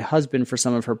asked my husband for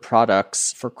some of her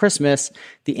products for Christmas.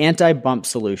 The anti-bump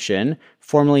solution,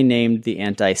 formerly named the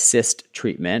anti-cyst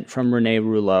treatment from Renee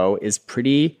Rouleau, is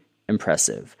pretty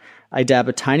impressive. I dab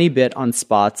a tiny bit on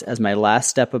spots as my last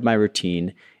step of my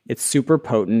routine. It's super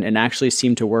potent and actually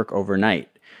seemed to work overnight.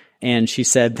 And she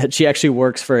said that she actually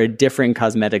works for a different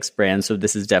cosmetics brand, so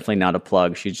this is definitely not a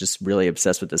plug. She's just really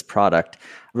obsessed with this product.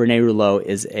 Renee Rouleau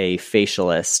is a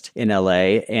facialist in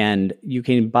LA, and you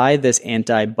can buy this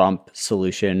anti-bump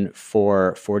solution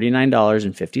for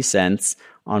 $49.50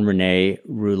 on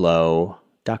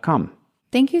reneerouleau.com.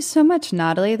 Thank you so much,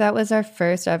 Natalie. That was our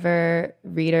first ever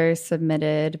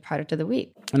reader-submitted product of the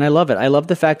week. And I love it. I love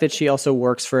the fact that she also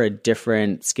works for a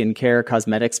different skincare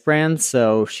cosmetics brand.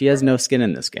 So she has no skin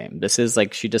in this game. This is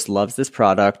like, she just loves this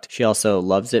product. She also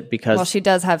loves it because... Well, she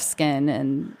does have skin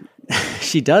and...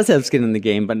 She does have skin in the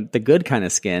game, but the good kind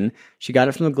of skin. She got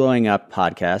it from the Glowing Up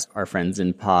podcast, our friends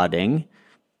in podding.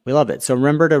 We love it. So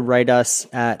remember to write us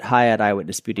at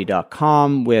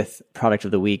hi@eyewitnessbeauty.com with product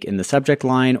of the week in the subject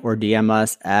line, or DM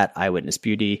us at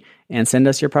eyewitnessbeauty and send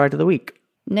us your product of the week.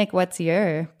 Nick, what's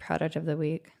your product of the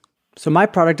week? So my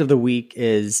product of the week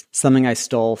is something I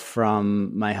stole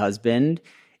from my husband.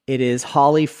 It is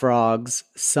Holly Frog's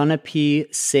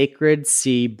Sunapee Sacred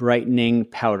Sea Brightening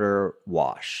Powder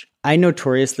Wash. I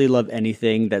notoriously love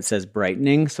anything that says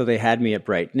brightening, so they had me at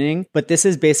brightening. But this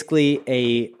is basically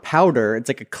a powder. It's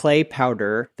like a clay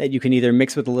powder that you can either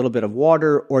mix with a little bit of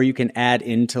water or you can add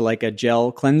into like a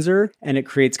gel cleanser. And it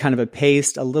creates kind of a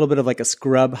paste, a little bit of like a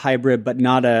scrub hybrid, but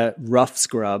not a rough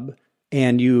scrub.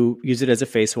 And you use it as a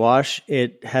face wash.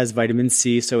 It has vitamin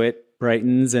C, so it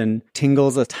brightens and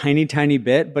tingles a tiny, tiny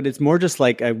bit, but it's more just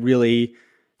like a really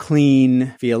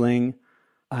clean feeling.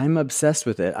 I'm obsessed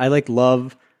with it. I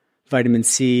love vitamin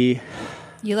C.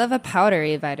 You love a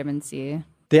powdery vitamin C.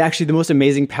 The most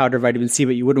amazing powder vitamin C,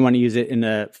 but you wouldn't want to use it in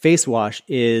a face wash,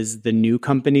 is the New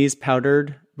Company's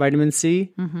powdered vitamin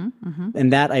C.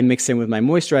 And that I mix in with my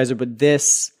moisturizer. But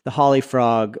this, the Holly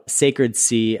Frog Sacred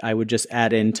Sea, I would just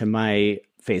add into my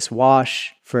face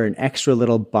wash for an extra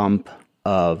little bump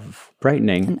of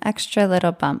brightening. An extra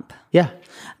little bump. Yeah.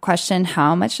 Question,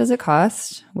 how much does it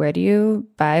cost? Where do you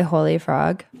buy Holy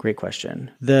Frog? Great question.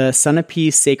 The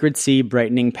Sunapee Sacred Sea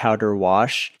Brightening Powder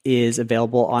Wash is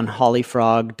available on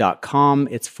hollyfrog.com.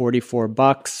 It's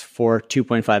 $44 for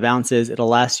 2.5 ounces. It'll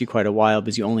last you quite a while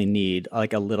because you only need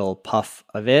like a little puff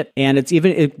of it. And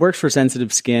it works for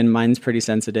sensitive skin. Mine's pretty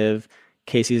sensitive.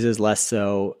 Casey's is less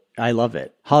so. I love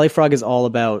it. Holly Frog is all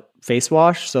about face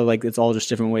wash. So like it's all just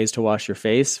different ways to wash your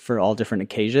face for all different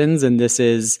occasions. And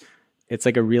it's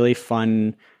like a really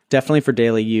fun, definitely for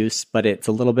daily use, but it's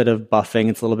a little bit of buffing.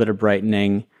 It's a little bit of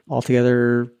brightening.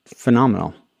 Altogether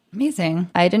phenomenal.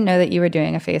 Amazing. I didn't know that you were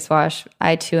doing a face wash.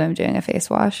 I too am doing a face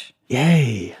wash.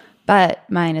 Yay. But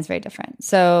mine is very different.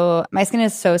 So my skin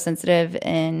is so sensitive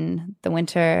in the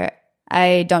winter.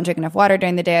 I don't drink enough water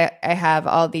during the day. I have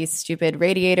all these stupid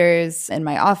radiators in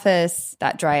my office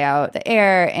that dry out the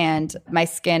air, and my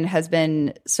skin has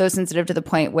been so sensitive to the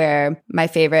point where my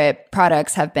favorite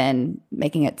products have been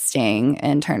making it sting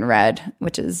and turn red,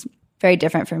 which is very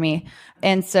different for me.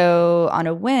 And so on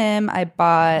a whim, I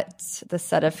bought the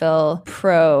Cetaphil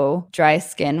Pro Dry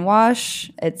Skin Wash.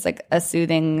 It's like a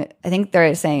soothing, I think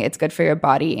they're saying it's good for your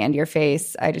body and your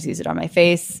face. I just use it on my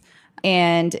face.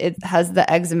 And it has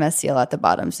the eczema seal at the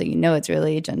bottom, so you know it's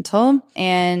really gentle.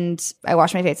 And I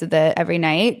wash my face with it every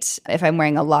night. If I'm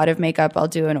wearing a lot of makeup, I'll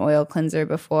do an oil cleanser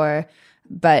before.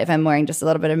 But if I'm wearing just a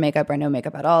little bit of makeup or no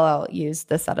makeup at all, I'll use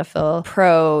the Cetaphil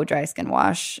Pro Dry Skin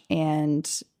Wash. And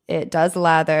it does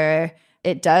lather.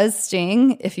 It does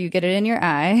sting if you get it in your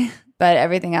eye. But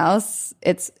everything else,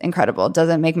 it's incredible. It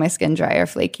doesn't make my skin dry or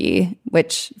flaky,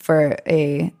 which for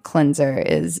a cleanser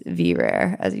is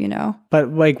rare, as you know.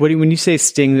 But like, when you say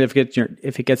sting, if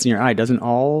it gets in your eye, doesn't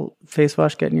all face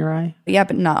wash get in your eye? Yeah,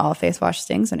 but not all face wash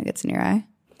stings when it gets in your eye.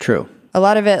 True. A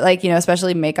lot of it, like,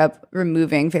 especially makeup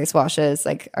removing face washes,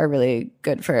 like, are really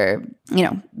good for,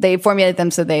 they formulate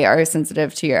them so they are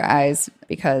sensitive to your eyes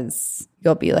because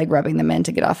you'll be like rubbing them in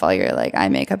to get off all your like eye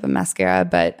makeup and mascara.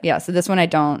 But yeah, so this one I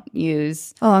don't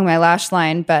use along my lash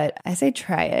line, but I say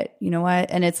try it. You know what?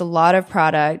 And it's a lot of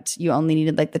product. You only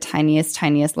needed like the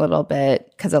tiniest little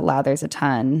bit because it lathers a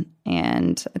ton,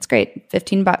 and it's great.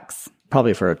 $15.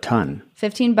 Probably for a ton.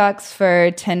 $15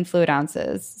 for 10 fluid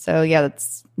ounces. So yeah,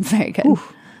 that's very good.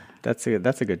 Oof. That's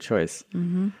a good choice.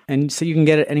 Mm-hmm. And so you can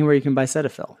get it anywhere you can buy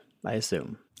Cetaphil, I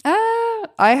assume.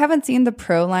 I haven't seen the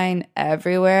Pro line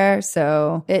everywhere,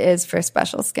 so it is for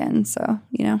special skin. So,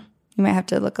 you might have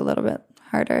to look a little bit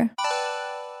harder.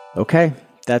 Okay,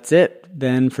 that's it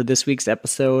then for this week's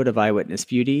episode of Eyewitness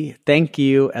Beauty. Thank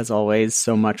you, as always,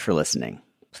 so much for listening.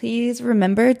 Please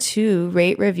remember to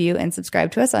rate, review, and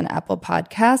subscribe to us on Apple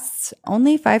Podcasts.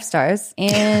 Only 5 stars.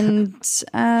 And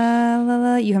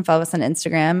you can follow us on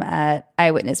Instagram at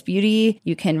Eyewitness Beauty.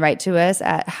 You can write to us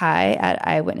at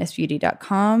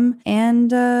hi@eyewitnessbeauty.com.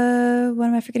 And what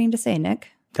am I forgetting to say, Nick?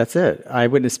 That's it.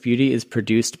 Eyewitness Beauty is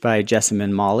produced by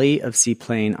Jessamine Molly of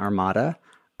Seaplane Armada.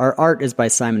 Our art is by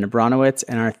Simon Abronowitz,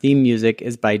 and our theme music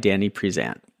is by Danny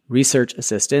Prezant. Research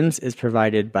assistance is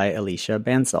provided by Alicia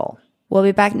Bansal. We'll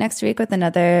be back next week with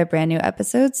another brand new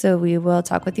episode, so we will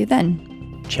talk with you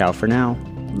then. Ciao for now.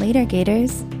 Later,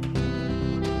 Gators.